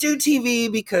don't want to do TV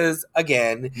because,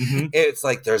 again, it's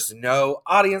like there's no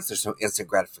audience. There's no instant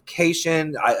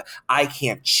gratification. I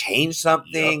can't change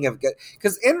something.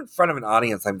 Because in front of an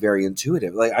audience, I'm very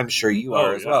intuitive. Like, I'm sure you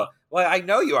are as well. Well, I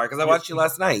know you are because I watched you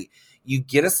last night. You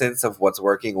get a sense of what's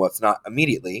working, what's not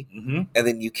immediately, and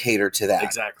then you cater to that.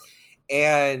 Exactly.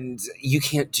 And you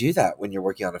can't do that when you're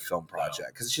working on a film project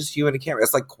because it's just you and a camera.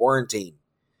 It's like quarantine.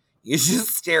 You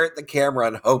just stare at the camera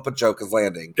and hope a joke is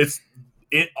landing.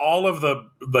 All of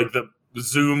the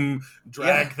Zoom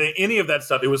drag thing, any of that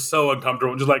stuff. It was so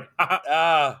uncomfortable. Just like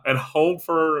and hold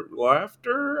for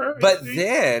laughter. But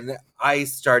then I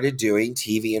started doing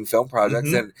TV and film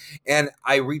projects, and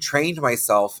I retrained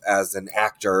myself as an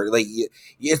actor. Like,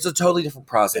 it's a totally different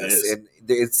process, and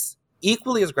it's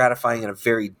equally as gratifying in a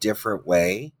very different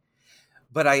way.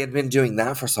 But I had been doing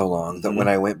that for so long that when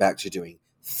I went back to doing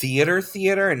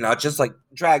theater, and not just like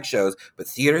drag shows, but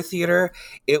theater,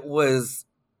 it was,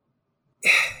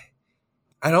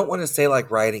 I don't want to say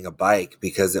like riding a bike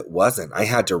because it wasn't. I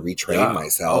had to retrain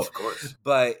myself. Of course.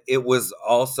 But it was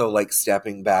also like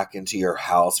stepping back into your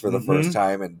house for the first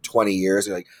time in 20 years.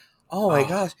 You're like, oh my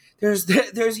gosh, there's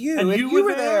you, and you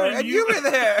were there, and you were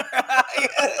there.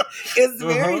 It's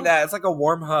very that. It's like a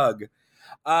warm hug.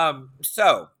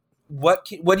 So what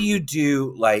do you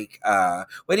do? Like,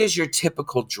 what is your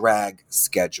typical drag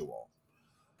schedule?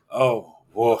 Oh,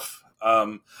 woof.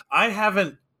 I've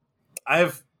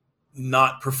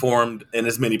not performed in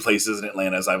as many places in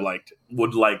Atlanta as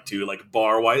would like to, like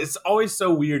bar wise. It's always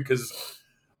so weird because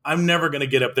I'm never going to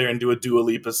get up there and do a Dua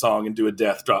Lipa song and do a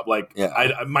death drop. Like,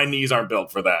 my knees aren't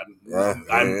built for that.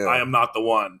 I am not the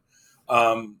one.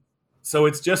 So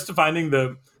it's just finding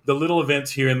the little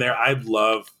events here and there. I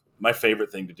love my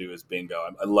favorite thing to do is bingo.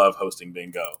 I love hosting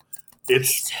bingo.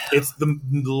 It's the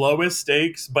lowest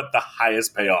stakes, but the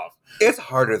highest payoff. It's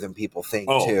harder than people think,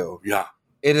 too. Yeah.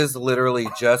 It is literally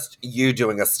just you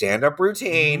doing a stand-up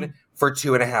routine for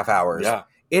 2.5 hours. Yeah.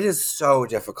 It is so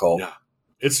difficult. Yeah.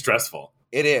 It's stressful.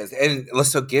 It is. And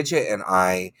so Gidget and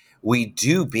I, we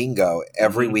do bingo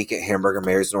every week at Hamburger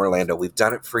Mary's in Orlando. We've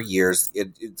done it for years.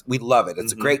 We love it.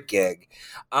 It's a great gig.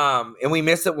 And we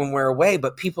miss it when we're away,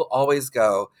 but people always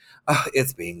go, oh,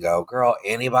 it's bingo. Girl,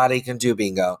 anybody can do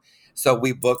bingo. So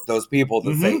we book those people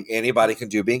that say anybody can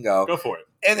do bingo. Go for it.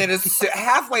 And then it's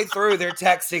halfway through, they're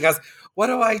texting us, what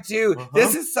do I do?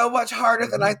 This is so much harder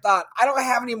than I thought. I don't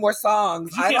have any more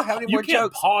songs. I don't have any more jokes. You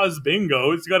can't pause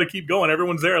bingo. It's got to keep going.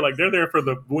 Everyone's there. Like, they're there for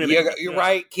the winning. You're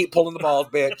right. Keep pulling the balls,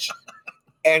 bitch.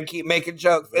 And keep making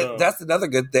jokes. Yeah. That's another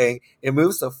good thing. It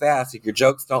moves so fast. If your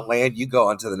jokes don't land, you go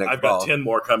on to the next I've ball. got 10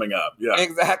 more coming up. Yeah.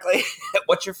 Exactly.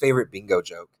 What's your favorite bingo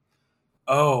joke?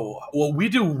 Oh, well, we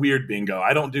do weird bingo.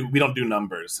 We don't do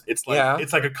numbers. It's like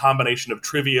it's like a combination of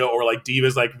trivia or like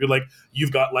divas. Like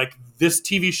you've got like this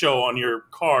TV show on your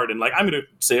card, and like I'm going to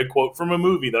say a quote from a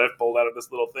movie that I've pulled out of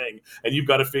this little thing, and you've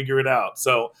got to figure it out.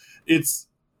 So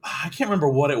I can't remember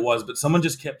what it was, but someone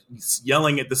just kept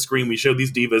yelling at the screen. We showed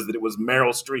these divas that it was Meryl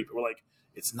Streep. We're like,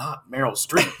 it's not Meryl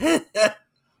Streep.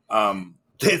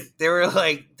 They were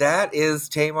like, that is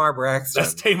Tamar Braxton.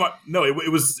 That's Tamar. No,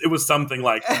 it was something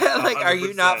like. Like, 100%. Are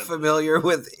you not familiar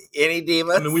with any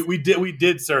divas? I mean, we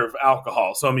did serve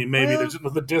alcohol, so I mean, maybe there's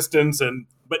the distance,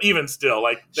 but even still,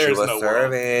 like, there's she was no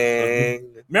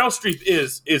serving. Meryl Streep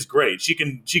is great. She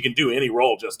can do any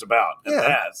role just about, and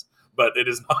has, but it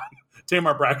is not.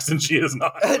 Tamar Braxton, she is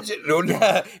not.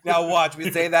 Now watch,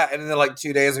 we say that, and then like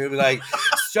 2 days we're going to be like,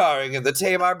 starring in the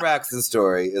Tamar Braxton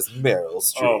story is Meryl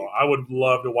Streep. Oh, I would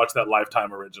love to watch that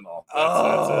Lifetime original.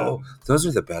 That's those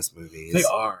are the best movies. They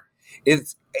are.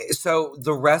 So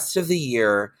the rest of the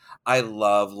year, I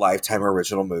love Lifetime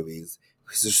original movies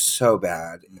because they're so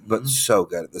bad, but so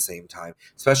good at the same time,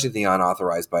 especially the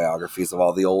unauthorized biographies of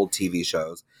all the old TV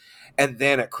shows. And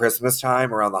then at Christmas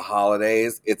time, around the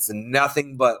holidays, it's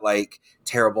nothing but like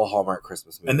terrible Hallmark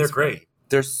Christmas movies. And they're great.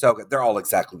 They're so good. They're all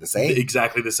exactly the same.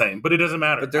 Exactly the same. But it doesn't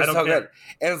matter. But they're so good.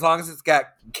 And as long as it's got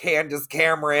Candace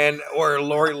Cameron or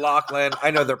Lori Loughlin,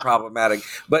 I know they're problematic.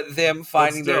 But them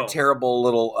finding their terrible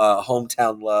little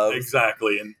hometown love.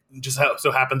 Exactly. And just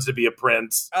so happens to be a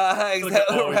prince. Exactly.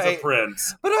 Always a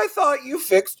prince. But I thought you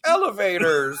fixed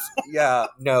elevators. Yeah.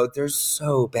 No, they're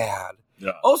so bad.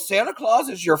 Yeah. Oh, Santa Claus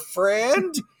is your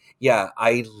friend? Yeah,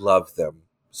 I love them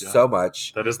so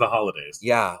much. That is the holidays.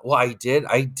 Yeah. Well, I did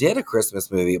a Christmas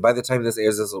movie. By the time this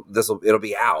airs, it'll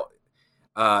be out.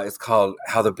 It's called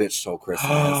How the Bitch Stole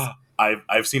Christmas.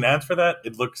 I've seen ads for that.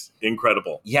 It looks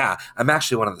incredible. Yeah, I'm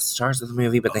actually one of the stars of the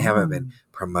movie, but they haven't been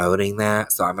promoting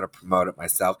that, so I'm going to promote it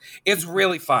myself. It's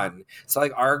really fun. So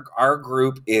like our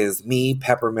group is me,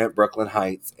 Peppermint, Brooklyn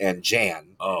Heights, and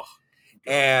Jan. Oh.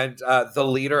 And the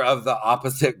leader of the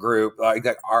opposite group, like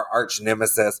our arch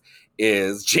nemesis,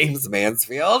 is James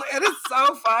Mansfield. And it's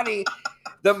so funny.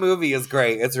 The movie is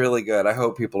great. It's really good. I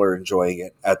hope people are enjoying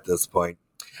it at this point.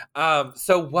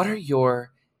 So what are your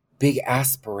big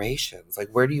aspirations? Like,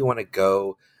 where do you want to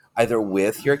go, either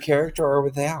with your character or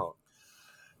without?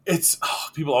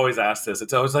 People always ask this.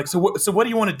 It's always like, so what do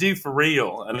you want to do for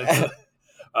real? And it's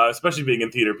especially being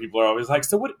in theater, people are always like,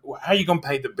 so how are you going to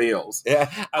pay the bills? Yeah,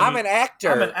 I'm an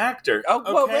actor. I'm an actor. Oh,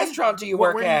 okay. What restaurant do you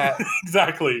work at?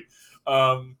 Exactly.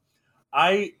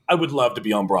 I would love to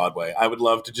be on Broadway. I would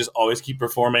love to just always keep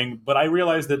performing, but I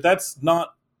realize that that's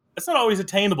not always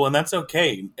attainable, and that's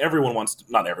okay.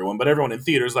 Not everyone, but everyone in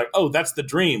theater is like, oh, that's the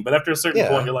dream. But after a certain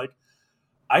point, you're like,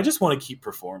 I just want to keep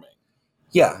performing.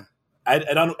 Yeah. I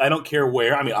don't care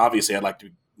where. I mean, obviously, I'd like to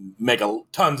make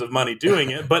tons of money doing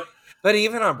it, but But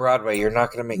even on Broadway, you're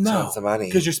not going to make tons of money.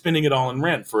 Because you're spending it all in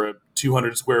rent for a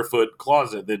 200 square foot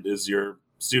closet that is your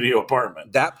studio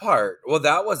apartment. That part. Well,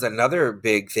 that was another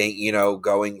big thing,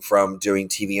 going from doing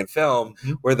TV and film,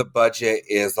 where the budget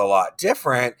is a lot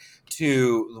different,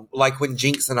 to like when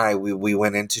Jinx and I, we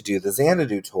went in to do the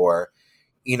Xanadu tour,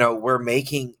 we're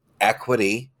making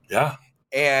equity. Yeah.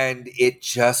 And it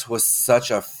just was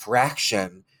such a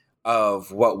fraction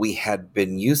of what we had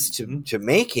been used to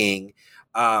making.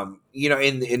 And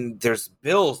there's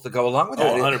bills that go along with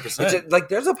that. 100%. Like,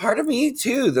 there's a part of me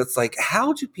too that's like,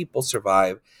 how do people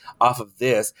survive off of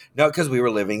this? No, because we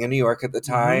were living in New York at the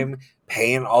time,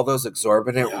 paying all those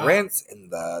exorbitant rents,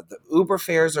 and the Uber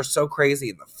fares are so crazy,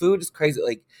 and the food is crazy.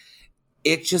 Like,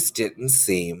 it just didn't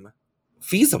seem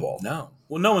feasible. No.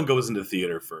 Well, no one goes into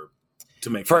theater to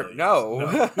make money.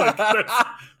 No.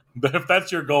 If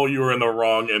that's your goal, you are in the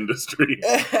wrong industry.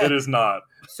 It is not.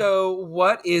 So,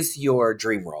 what is your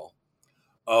dream role?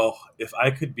 Oh, if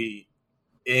I could be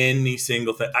any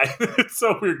single thing. It's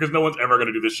so weird because no one's ever going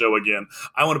to do this show again.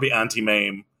 I want to be Auntie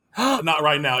Mame. Not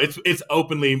right now. It's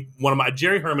openly one of my...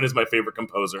 Jerry Herman is my favorite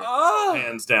composer.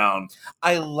 Hands down.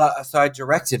 So I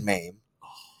directed Mame.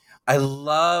 I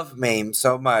love Mame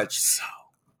so much. So.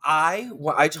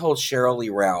 I told Cheryl Lee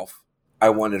Ralph I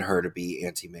wanted her to be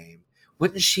Auntie Mame.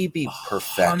 Wouldn't she be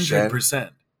perfection? 100%.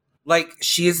 Like,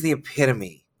 she is the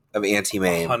epitome of Auntie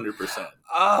Mame. 100%.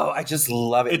 Oh, I just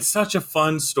love it. It's such a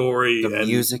fun story. The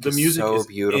music is so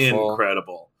beautiful.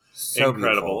 Incredible. So incredible.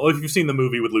 beautiful. Well, if you've seen the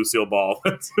movie with Lucille Ball,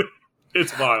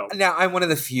 it's wild. Now, I'm one of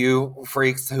the few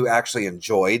freaks who actually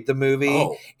enjoyed the movie.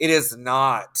 Oh. It is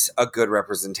not a good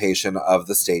representation of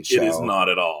the stage show. It is not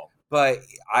at all. But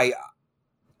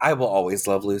I will always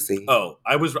love Lucy. Oh,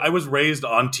 I was raised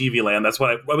on TV Land. That's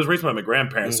what I was raised by my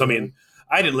grandparents. So I mean,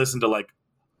 I didn't listen to like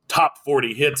top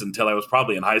 40 hits until I was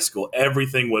probably in high school.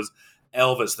 Everything was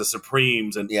Elvis, the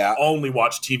Supremes, and only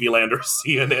watch TV Land or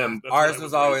CNN. Ours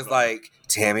was always like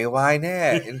Tammy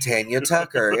Wynette and Tanya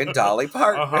Tucker and Dolly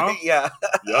Parton. Yeah.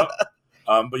 Yep.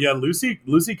 But yeah,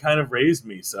 Lucy kind of raised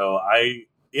me. So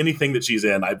anything that she's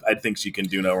in, I think she can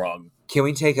do no wrong. Can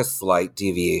we take a slight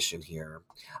deviation here?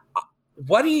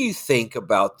 What do you think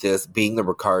about this being the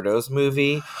Ricardos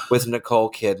movie with Nicole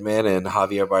Kidman and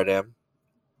Javier Bardem?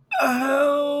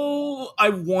 Oh, I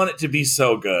want it to be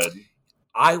so good.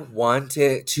 I want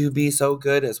it to be so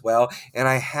good as well. And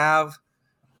I have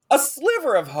a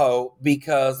sliver of hope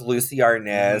because Lucy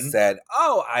Arnaz said,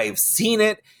 I've seen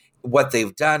it. What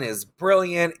they've done is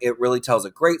brilliant. It really tells a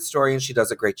great story and she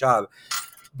does a great job.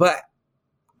 But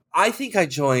I think I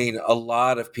join a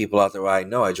lot of people out there. Well, I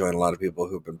know I join a lot of people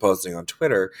who've been posting on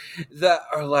Twitter that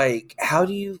are like, how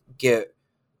do you get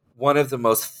one of the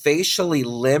most facially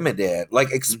limited,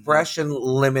 like expression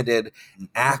limited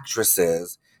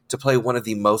actresses to play one of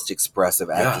the most expressive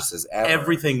actresses ever?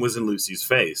 Everything was in Lucy's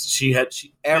face. She had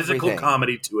physical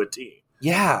comedy to a T.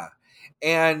 Yeah.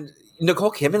 And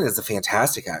Nicole Kidman is a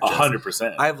fantastic actress.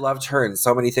 100%. I've loved her in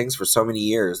so many things for so many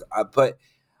years, but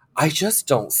I just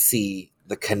don't see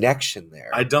the connection there.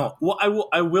 I don't. Well,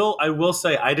 I will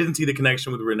say I didn't see the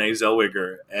connection with Renee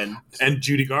Zellweger and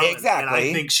Judy Garland. Exactly. And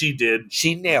I think she did.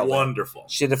 She nailed it. Wonderful.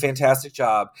 She did a fantastic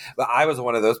job. But I was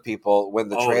one of those people when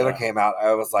the trailer came out.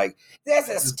 I was like, "This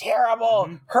is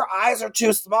terrible. Her eyes are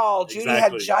too small. Judy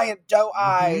had giant doe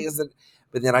eyes."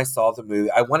 But then I saw the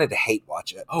movie. I wanted to hate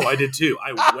watch it. Oh, I did too.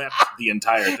 I wept the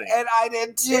entire thing. And I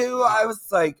did too. I was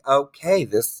like, "Okay,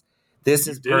 this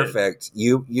is perfect.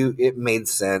 It made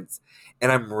sense."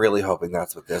 And I'm really hoping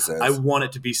that's what this is. I want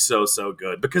it to be so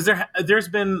good because there's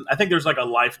been, I think there's like a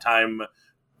Lifetime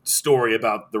story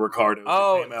about the Ricardos.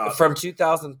 Oh, that came out. From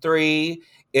 2003,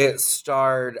 it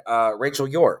starred Rachel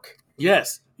York.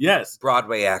 Yes.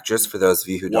 Broadway actress, for those of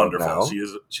you who don't know.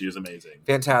 She is amazing.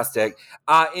 Fantastic.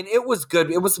 And it was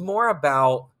good. It was more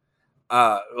about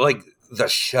like the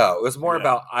show. It was more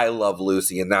about I Love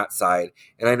Lucy and that side.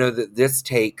 And I know that this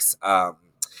takes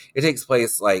it takes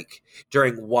place like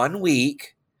during 1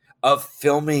 week of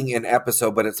filming an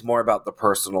episode, but it's more about the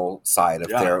personal side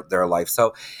of their life.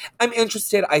 So I'm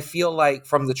interested. I feel like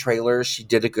from the trailers, she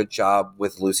did a good job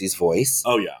with Lucy's voice.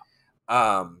 Oh, yeah.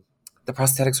 The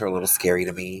prosthetics are a little scary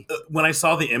to me. When I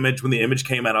saw the image, when the image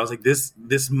came out, I was like,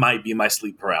 this might be my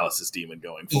sleep paralysis demon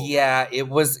going forward. Yeah,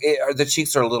 the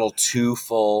cheeks are a little too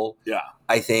full. Yeah.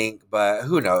 I think, but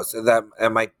who knows? That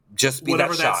might just be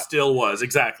whatever that shot. That still was.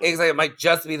 Exactly. It might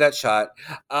just be that shot.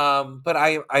 But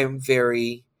I am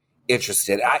very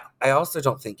interested. I also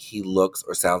don't think he looks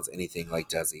or sounds anything like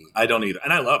Desi. I don't either.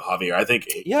 And I love Javier. I think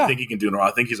he can do it.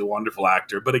 I think he's a wonderful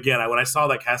actor. But again, when I saw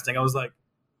that casting, I was like,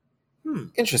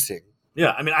 interesting.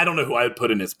 Yeah, I mean, I don't know who I would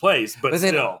put in his place, but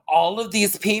still. Then all of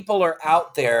these people are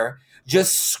out there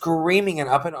just screaming and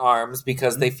up in arms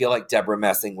because they feel like Deborah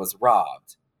Messing was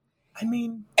robbed. I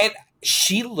mean... And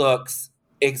she looks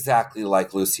exactly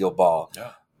like Lucille Ball.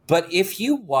 Yeah. But if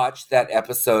you watch that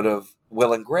episode of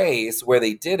Will and Grace where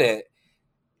they did it,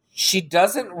 she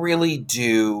doesn't really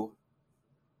do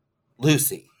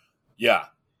Lucy. Yeah.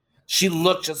 She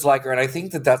looked just like her, and I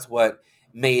think that that's what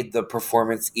made the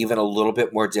performance even a little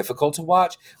bit more difficult to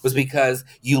watch, was because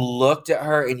you looked at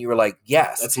her and you were like,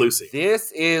 yes, that's Lucy.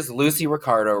 This is Lucy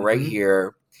Ricardo right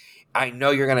here. I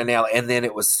know you're going to nail it. And then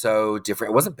it was so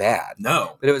different. It wasn't bad.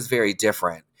 No. But it was very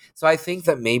different. So I think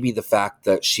that maybe the fact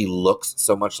that she looks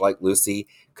so much like Lucy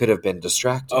could have been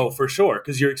distracting. Oh, for sure,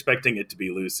 because you're expecting it to be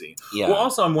Lucy. Yeah. Well,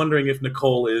 also, I'm wondering if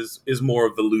Nicole is more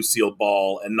of the Lucille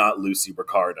Ball and not Lucy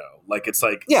Ricardo. Like, it's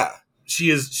like... Yeah.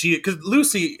 Because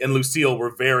Lucy and Lucille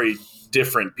were very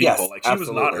different people. Yes, like, she was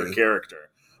not her character.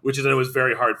 which is always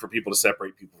very hard for people to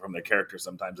separate people from their characters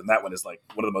sometimes. And that one is like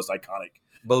one of the most iconic.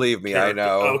 Believe me, I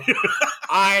know.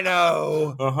 I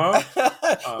know.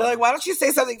 They're like, why don't you say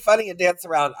something funny and dance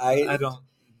around? I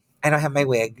don't have my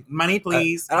wig. Money,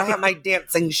 please. I don't have my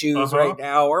dancing shoes right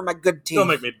now, or my good teeth. Don't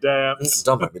make me dance.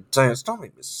 Don't make me dance. Don't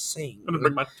make me sing. I'm gonna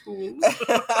bring my tools.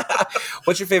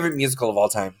 What's your favorite musical of all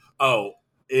time? Oh,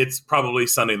 it's probably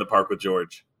Sunday in the Park with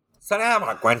George. Sunday in the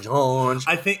Park with George.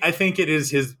 I think it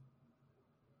is his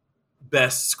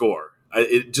best score.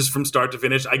 It just from start to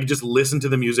finish, I can just listen to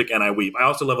the music and I weep. I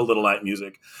also love A Little Night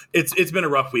music. It's been a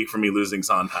rough week for me losing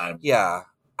Sondheim. Yeah.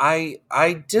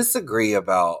 I disagree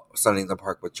about Sunday in the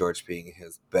Park with George being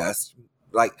his best.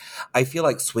 Like, I feel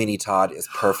like Sweeney Todd is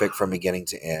perfect from beginning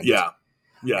to end. Yeah.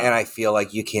 And I feel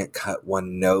like you can't cut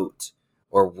one note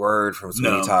or word from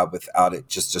Sweeney Todd without it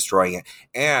just destroying it.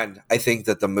 And I think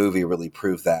that the movie really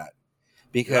proved that.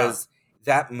 Because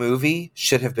that movie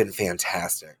should have been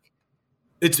fantastic.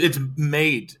 It's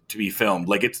made to be filmed.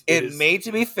 Like it is made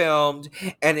to be filmed,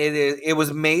 and it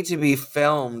was made to be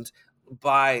filmed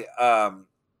by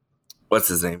what's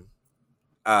his name?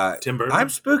 Tim Burton. I'm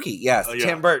spooky. Yes,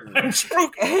 Tim Burton. I'm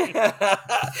spooky.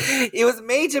 It was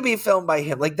made to be filmed by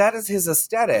him. Like that is his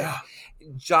aesthetic. Yeah.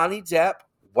 Johnny Depp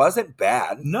wasn't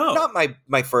bad. No, not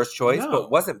my first choice,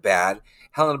 but wasn't bad.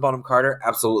 Helena Bonham Carter,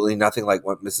 absolutely nothing like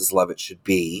what Mrs. Lovett should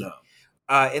be. No.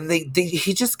 And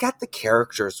he just got the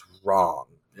characters wrong.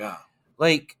 Yeah.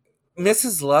 Like,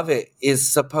 Mrs. Lovett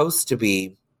is supposed to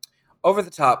be over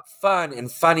the top fun and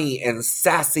funny and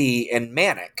sassy and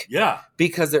manic. Yeah.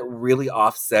 Because it really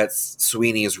offsets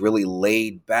Sweeney's really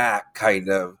laid back kind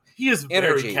of He is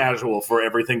energy. Very casual for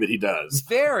everything that he does.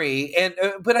 Very. And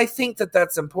but I think that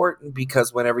that's important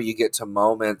because whenever you get to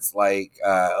moments like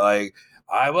I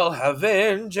will have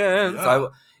vengeance,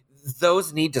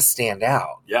 those need to stand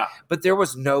out. Yeah. But there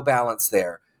was no balance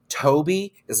there.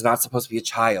 Toby is not supposed to be a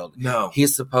child. No.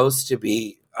 He's supposed to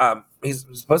be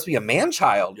a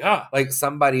man-child. Yeah. Like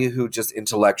somebody who just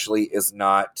intellectually is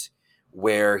not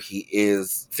where he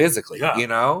is physically, you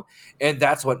know? And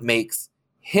that's what makes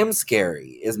him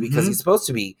scary is because he's supposed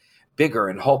to be bigger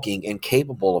and hulking and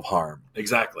capable of harm.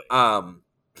 Exactly.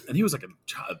 And he was like a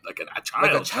child.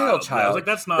 I was like,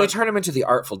 that's not. They turned him into the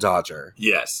Artful Dodger.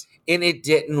 Yes. And it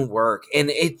didn't work. And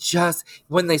it just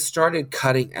when they started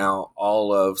cutting out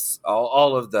all of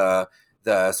the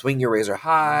Swing Your Razor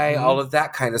High, all of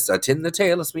that kind of stuff, Tin the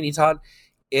Tail of Sweeney Todd,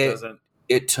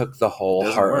 it took the whole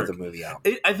heart of the movie out.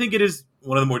 I think it is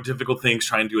one of the more difficult things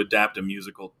trying to adapt a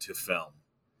musical to film.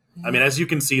 I mean, as you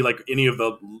can see, like any of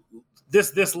the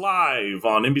this live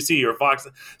on NBC or Fox,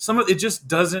 some of it just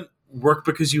doesn't work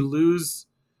because you lose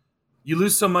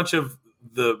so much of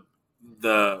the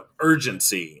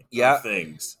urgency of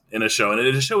things in a show. And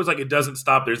a show is like it doesn't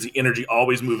stop. There's the energy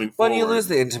always moving forward. Well, you lose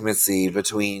the intimacy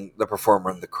between the performer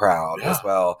and the crowd as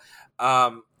well.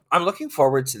 I'm looking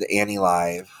forward to the Annie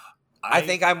Live. I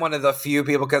think I'm one of the few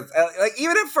people because like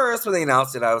even at first when they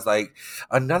announced it, I was like,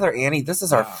 another Annie? This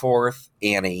is our fourth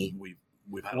Annie.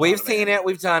 We've seen it.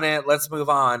 We've done it. Let's move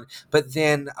on. But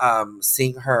then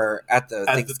seeing her at the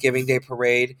Thanksgiving Day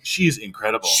parade. She's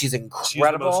incredible. She's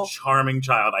the most charming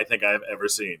child I think I've ever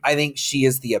seen. I think she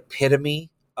is the epitome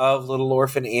of Little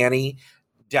Orphan Annie,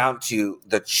 down to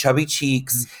the chubby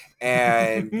cheeks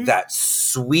and that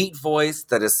sweet voice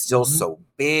that is still so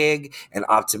big and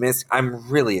optimistic. I'm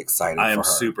really excited for her. I am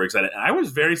super excited. And I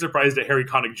was very surprised at Harry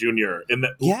Connick Jr.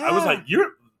 I was like,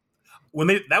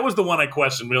 that was the one I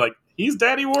questioned. We were like, he's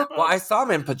Daddy Warbucks? Well, I saw him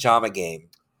in Pajama Game.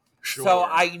 Sure. So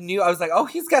I was like, oh,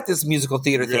 he's got this musical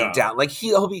theater thing down. Like,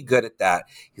 he'll be good at that.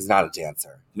 He's not a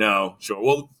dancer. No, sure.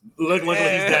 Well, luckily he's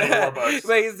Daddy Warbucks.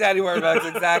 But he's Daddy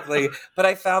Warbucks, exactly. But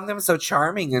I found them so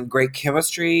charming and great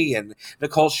chemistry. And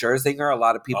Nicole Scherzinger, a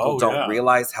lot of people don't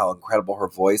realize how incredible her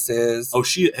voice is. Oh,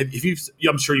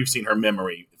 I'm sure you've seen her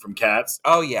Memory from Cats.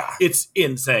 Oh, yeah. It's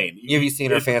insane. Have you seen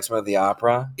her Phantom of the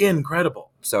Opera? Incredible.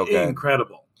 So good.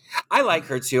 Incredible. I like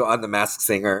her, too, on The Masked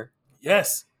Singer.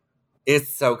 Yes.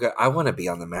 It's so good. I want to be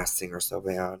on The Masked Singer so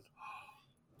bad.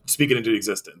 Speak it into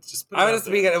existence. I'm going to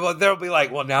speak it. Well, they'll be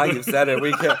like, well, now you've said it.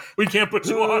 We can't put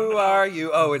you on. Who are you?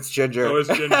 Oh, it's Ginger. Oh, it's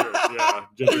Ginger. Yeah,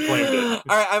 Ginger claimed it.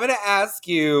 All right, I'm going to ask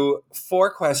you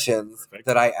 4 questions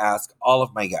that I ask all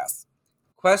of my guests.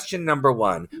 Question number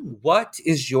 1. What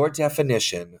is your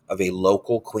definition of a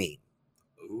local queen?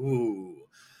 Ooh,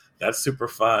 that's super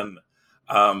fun.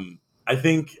 I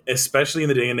think, especially in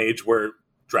the day and age where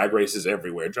Drag Race is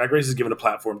everywhere, Drag Race has given a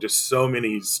platform to so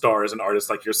many stars and artists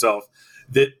like yourself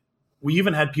that we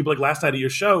even had people like last night at your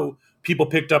show, people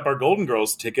picked up our Golden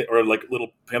Girls ticket or like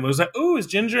little Pamela was like, "Ooh, is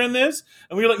Ginger in this?"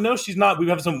 And we were like, "No, she's not. We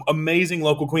have some amazing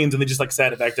local queens," and they just like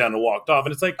sat it back down and walked off.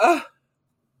 And it's like,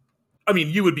 I mean,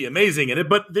 you would be amazing in it,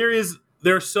 but there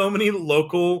are so many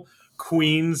local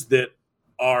queens that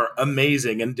are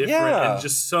amazing and different and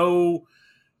just so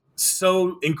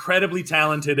incredibly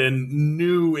talented and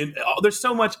new. And there's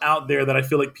so much out there that I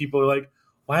feel like people are like,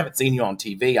 well, I haven't seen you on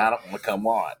TV. I don't want to come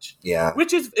watch. Yeah.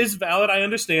 Which is valid. I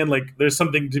understand. Like, there's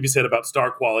something to be said about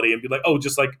star quality and be like, oh,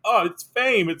 just like, oh, it's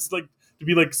fame. It's like to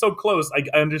be like so close.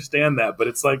 I understand that. But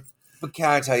it's like. But can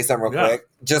I tell you something real quick?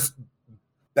 Just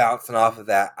bouncing off of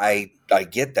that, I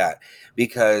get that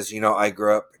because, I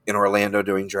grew up in Orlando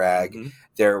doing drag. Mm-hmm.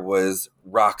 There was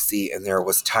Roxy and there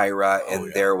was Tyra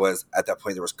and there was, at that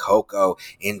point, there was Coco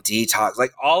and Detox,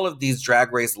 like all of these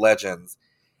drag race legends.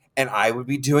 And I would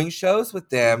be doing shows with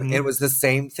them. And it was the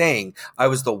same thing. I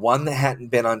was the one that hadn't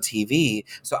been on TV.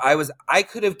 So I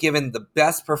could have given the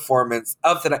best performance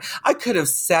of the night. I could have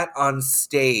sat on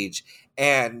stage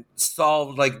and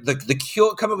solved like the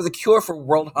cure, come up with a cure for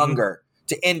world hunger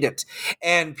to end it.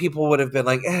 And people would have been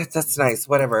like, that's nice,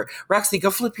 whatever. Roxy,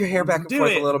 go flip your hair back and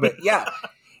forth a little bit. Yeah.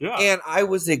 Yeah. And I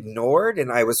was ignored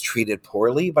and I was treated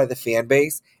poorly by the fan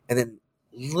base. And then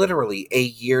literally a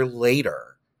year later,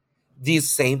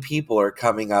 these same people are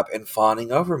coming up and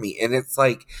fawning over me. And it's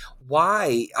like,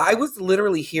 why? I was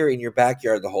literally here in your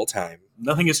backyard the whole time.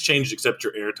 Nothing has changed except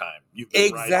your airtime. You've been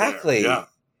exactly. Right there.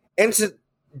 Yeah. And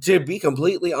to be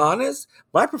completely honest,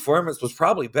 my performance was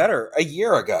probably better a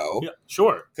year ago. Yeah,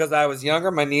 sure. Because I was younger,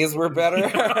 my knees were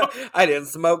better. I didn't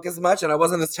smoke as much and I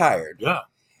wasn't as tired. Yeah.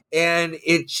 And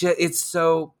it's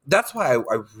so, that's why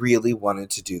I really wanted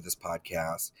to do this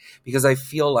podcast, because I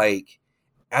feel like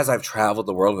as I've traveled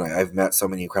the world and I've met so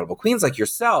many incredible queens like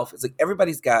yourself, it's like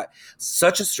everybody's got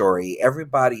such a story.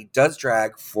 Everybody does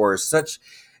drag for such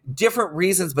different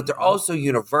reasons, but they're also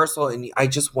universal. And I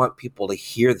just want people to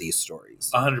hear these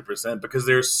stories. 100%, because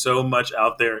there's so much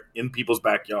out there in people's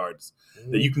backyards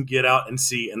that you can get out and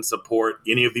see and support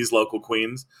any of these local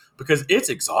queens, because it's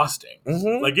exhausting.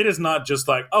 Like, it is not just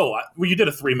like, oh, well, you did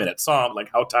a 3-minute song. Like,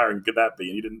 how tiring could that be?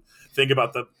 And you didn't think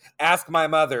about the... Ask my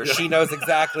mother. She knows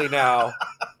exactly now.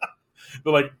 The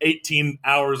like 18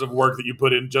 hours of work that you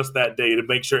put in just that day to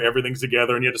make sure everything's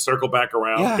together, and you had to circle back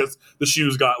around because the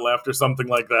shoes got left or something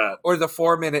like that. Or the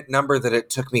 4-minute number that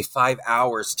it took me 5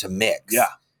 hours to mix. Yeah.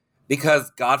 Because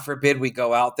God forbid we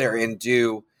go out there and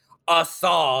do a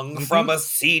song from a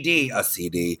CD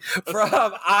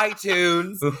from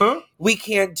iTunes. We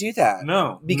can't do that.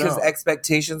 No. Because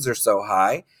expectations are so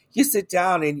high. You sit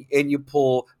down and you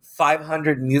pull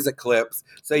 500 music clips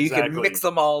so you can mix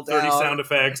them all down. 30 sound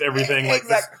effects, everything. Like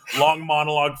this long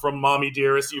monologue from Mommy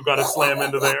Dearest you've got to slam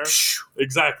into there.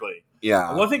 Exactly.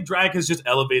 Yeah. Well, I think drag has just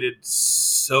elevated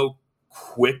so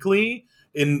quickly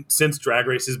since Drag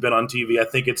Race has been on TV. I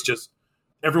think it's just,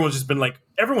 everyone's just been like,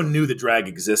 everyone knew that drag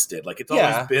existed. Like, it's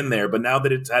always been there, but now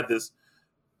that it's had this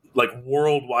like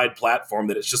worldwide platform,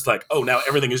 that it's just like, oh, now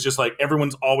everything is just like,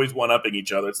 everyone's always one-upping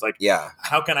each other. It's like,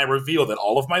 how can I reveal that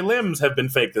all of my limbs have been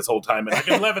fake this whole time and I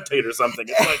can levitate or something?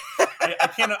 It's like, I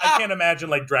can't imagine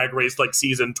like Drag Race, like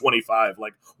season 25,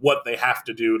 like what they have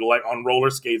to do to like on roller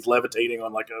skates, levitating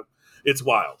on like it's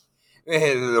wild. And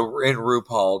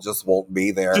RuPaul just won't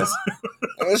be there.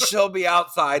 She'll be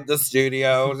outside the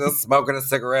studio just smoking a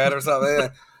cigarette or something.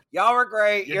 Y'all were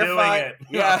great. You're fine. It.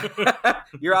 Yeah.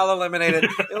 You're all eliminated.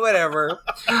 Whatever.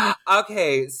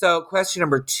 Okay, so question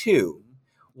number 2.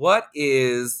 What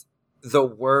is the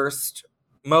worst,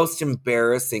 most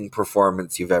embarrassing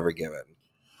performance you've ever given?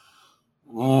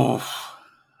 Oof.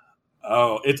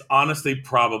 Oh, it's honestly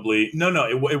probably... No,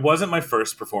 it wasn't my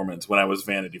first performance when I was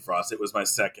Vanity Frost. It was my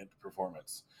second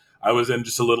performance. I was in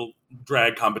just a little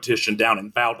drag competition down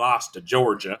in Valdosta,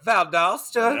 Georgia.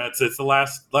 Valdosta? Yeah, it's the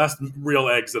last real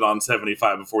exit on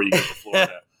 75 before you get to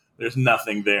Florida. There's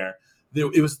nothing there.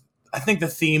 It was. I think the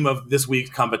theme of this week's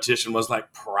competition was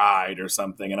like pride or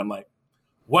something, and I'm like,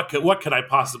 what could I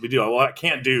possibly do? Well, I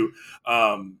can't do.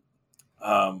 What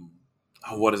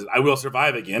is it? I Will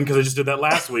Survive again, because I just did that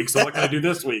last week. So what can I do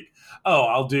this week? Oh,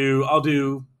 I'll do.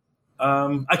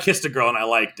 I Kissed a Girl and I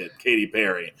Liked It. Katy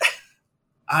Perry.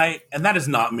 And that is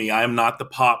not me. I am not the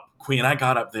pop queen. I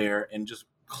got up there and just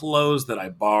clothes that I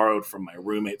borrowed from my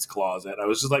roommate's closet. I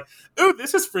was just like, ooh,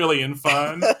 this is frilly and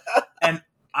fun. And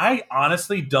I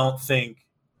honestly don't think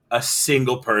a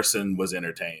single person was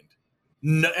entertained.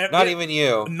 Not even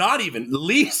you. Not even,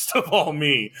 least of all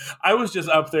me. I was just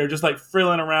up there just like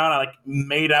frilling around. I like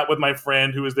made out with my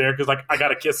friend who was there because like I got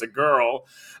to kiss a girl.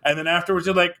 And then afterwards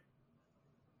you're like,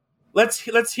 let's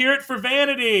hear it for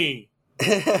Vanity.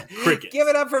 Crickets. Give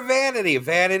it up for Vanity.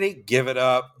 Vanity, give it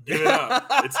up. Give it up.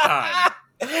 It's time.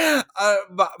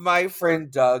 My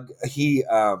friend Doug, he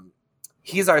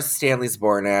He's our Stanley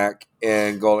Zbornak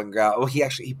in Golden Girl. Well,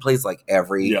 he plays like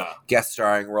every guest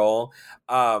starring role.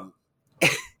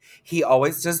 He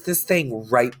always does this thing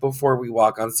right before we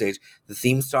walk on stage. The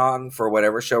theme song for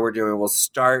whatever show we're doing will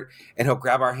start, and he'll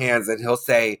grab our hands and he'll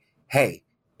say, "Hey,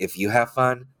 if you have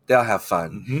fun, they'll have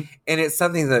fun." Mm-hmm. And it's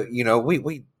something that,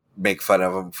 we make fun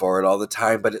of him for it all the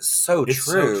time, but it's so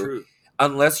true.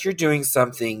 Unless you're doing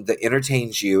something that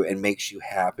entertains you and makes you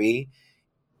happy,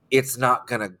 it's not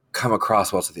going to come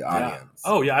across well to the audience.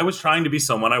 Oh, yeah. I was trying to be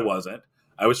someone I wasn't.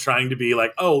 I was trying to be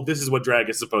like, oh, this is what drag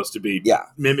is supposed to be. Yeah.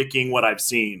 Mimicking what I've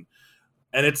seen.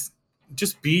 And it's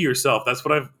just be yourself.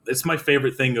 It's my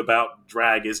favorite thing about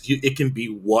drag is it can be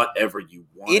whatever you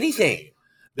want. Anything.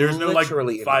 There's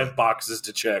literally no 5 boxes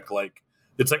to check. Like,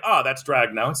 it's like, that's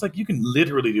drag now. It's like, you can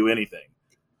literally do anything.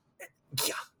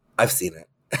 Yeah. I've seen it.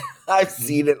 I've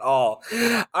seen it all.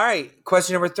 All right.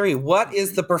 Question number 3. What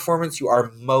is the performance you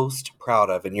are most proud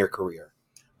of in your career?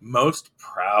 Most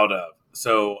proud of.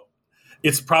 So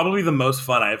it's probably the most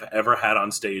fun I've ever had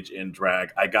on stage in drag.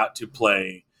 I got to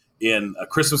play in A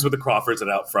Christmas with the Crawfords at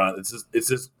Out Front.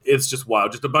 It's just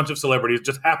wild. Just a bunch of celebrities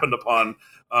just happened upon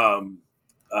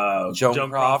Joan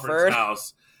Crawford's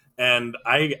house. And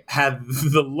I had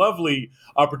the lovely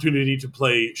opportunity to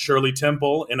play Shirley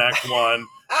Temple in Act 1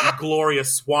 and Gloria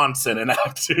Swanson in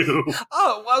Act 2.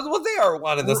 Oh, well, they are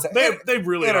one of the They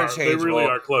really are. They really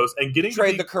are close. And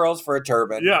trade the curls for a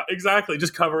turban. Yeah, exactly.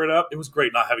 Just cover it up. It was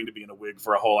great not having to be in a wig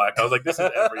for a whole act. I was like, this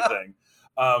is everything.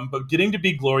 But getting to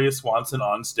be Gloria Swanson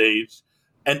on stage,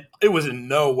 and it was in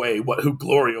no way who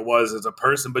Gloria was as a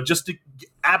person, but just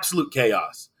absolute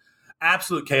chaos.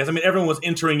 Absolute chaos. I mean, everyone was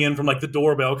entering in from like the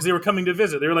doorbell because they were coming to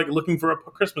visit. They were like looking for a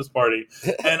Christmas party.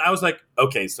 And I was like,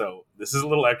 okay, so this is a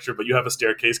little extra, but you have a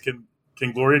staircase. Can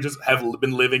Gloria just have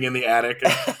been living in the attic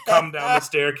and come down the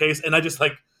staircase? And I just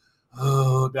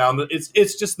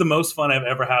it's just the most fun I've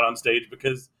ever had on stage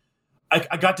because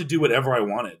I got to do whatever I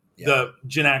wanted. Yeah. The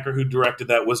Jen Acker who directed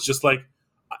that was just like,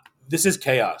 this is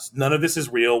chaos. None of this is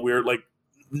real. We're like,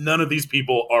 none of these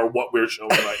people are what we're showing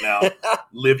right now.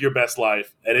 Live your best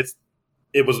life. And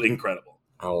it was incredible.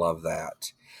 I love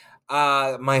that.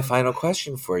 My final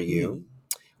question for you.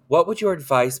 What would your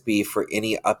advice be for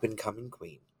any up-and-coming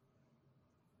queen?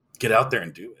 Get out there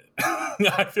and do it.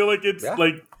 I feel like it's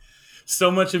like so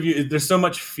much of you, there's so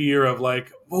much fear of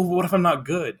like, well, what if I'm not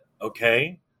good?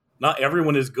 Okay. Not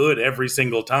everyone is good every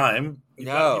single time. You've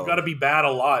got to be bad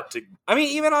a lot to. I mean,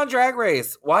 even on Drag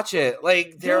Race, watch it.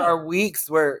 Like, there are weeks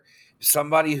where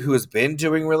somebody who has been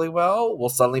doing really well will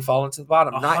suddenly fall into the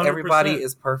bottom. 100%. Not everybody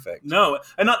is perfect. No,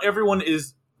 and not everyone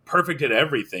is perfect at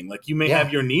everything. Like, you may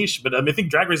have your niche, but I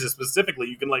think Drag Race is specifically,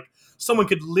 you can someone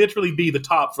could literally be the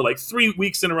top for 3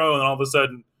 weeks in a row, and all of a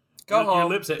sudden, your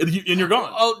lips and you're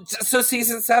gone. Oh, so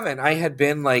season 7, I had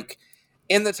been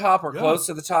in the top or close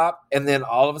to the top, and then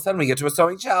all of a sudden we get to a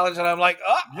sewing challenge, and I'm like,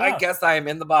 I guess I am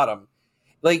in the bottom.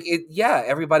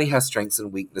 Everybody has strengths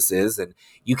and weaknesses, and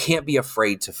you can't be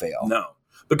afraid to fail. No,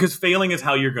 because failing is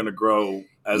how you're going to grow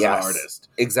as an artist.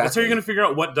 Exactly. That's how you're going to figure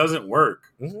out what doesn't work.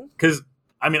 Because,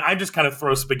 I just kind of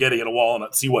throw spaghetti at a wall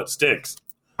and see what sticks.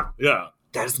 Yeah.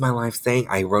 That is my life saying.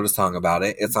 I wrote a song about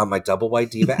it. It's on my Double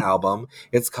White Diva album.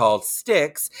 It's called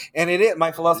Sticks, and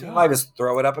my philosophy of life is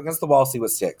throw it up against the wall, see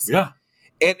what sticks. Yeah.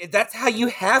 And that's how you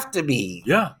have to be.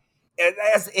 Yeah.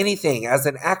 As anything, as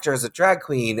an actor, as a drag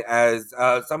queen, as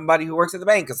somebody who works at the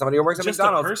bank, as somebody who works at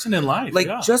McDonald's. Just a person in life.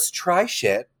 Just try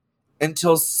shit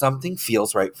until something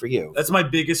feels right for you. That's my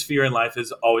biggest fear in life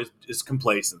is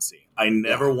complacency. I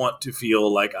never want to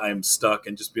feel like I'm stuck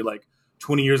and just be like,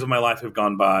 20 years of my life have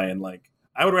gone by, and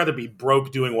I would rather be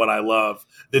broke doing what I love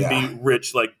than be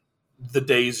rich, the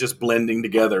days just blending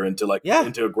together into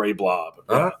into a gray blob.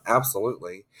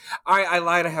 Absolutely. All right, I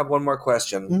lied. I have one more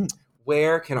question.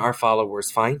 Where can our followers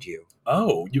find you?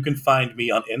 Oh, you can find me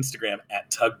on Instagram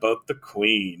at Tugboat the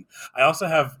Queen. I also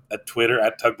have a Twitter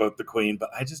at Tugboat the Queen, but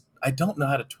I don't know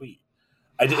how to tweet.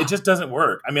 It just doesn't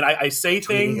work. I mean, I say Tweeting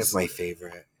things. Is my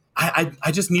favorite.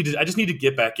 I just need to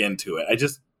get back into it. I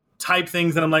just type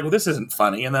things and I'm like, well, this isn't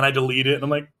funny, and then I delete it and I'm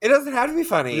like, it doesn't have to be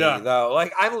funny though.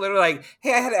 I'm literally like,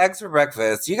 hey, I had eggs for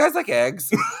breakfast. You guys like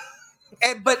eggs?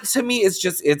 But to me,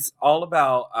 it's all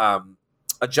about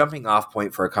a jumping off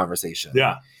point for a conversation.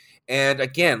 Yeah. And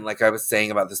again, like I was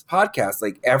saying about this podcast,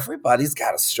 everybody's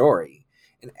got a story,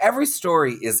 and every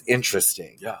story is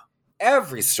interesting. Yeah.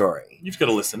 Every story. You've got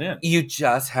to listen in. You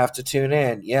just have to tune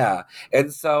in. Yeah.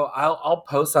 And so I'll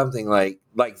post something like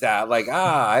that.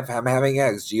 I'm having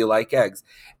eggs. Do you like eggs?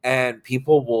 And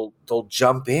people they'll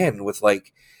jump in with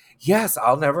Yes,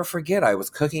 I'll never forget. I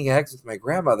was cooking eggs with my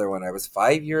grandmother when I was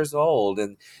 5 years old,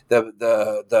 and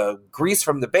the grease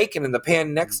from the bacon in the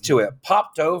pan next to it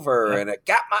popped over, and it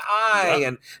got my eye,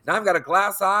 and now I've got a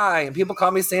glass eye, and people call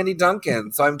me Sandy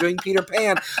Duncan, so I'm doing Peter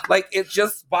Pan. Like, it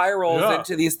just spirals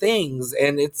into these things,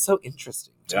 and it's so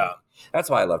interesting to me.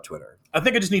 That's why I love Twitter. I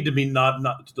think I just need to be not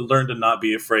to learn to not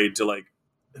be afraid to, like,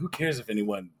 who cares if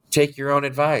anyone... Take your own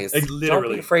advice. Like, literally.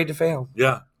 Don't be afraid to fail.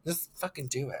 Yeah. Just fucking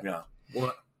do it. Yeah.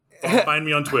 Well, find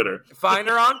me on Twitter. Find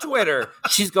her on Twitter.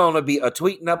 She's going to be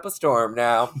tweeting up a storm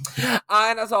now.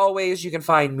 And as always, you can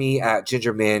find me at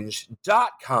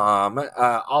gingerminge.com.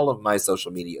 All of my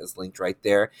social media is linked right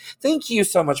there. Thank you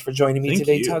so much for joining me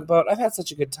today, Tugboat. I've had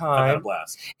such a good time. I've had a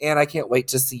blast. And I can't wait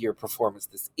to see your performance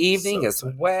this evening as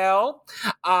well.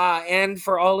 And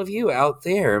for all of you out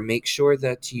there, make sure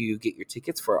that you get your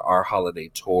tickets for our holiday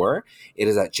tour. It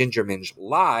is at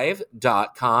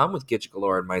gingermingelive.com with Gidget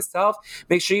Galore and myself.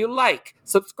 Make sure you like,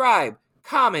 subscribe,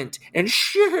 comment, and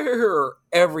share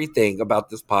everything about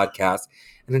this podcast.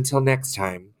 And until next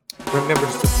time, remember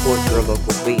to support your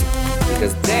local queen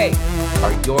because they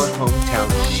are your hometown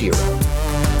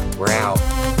shero. We're out.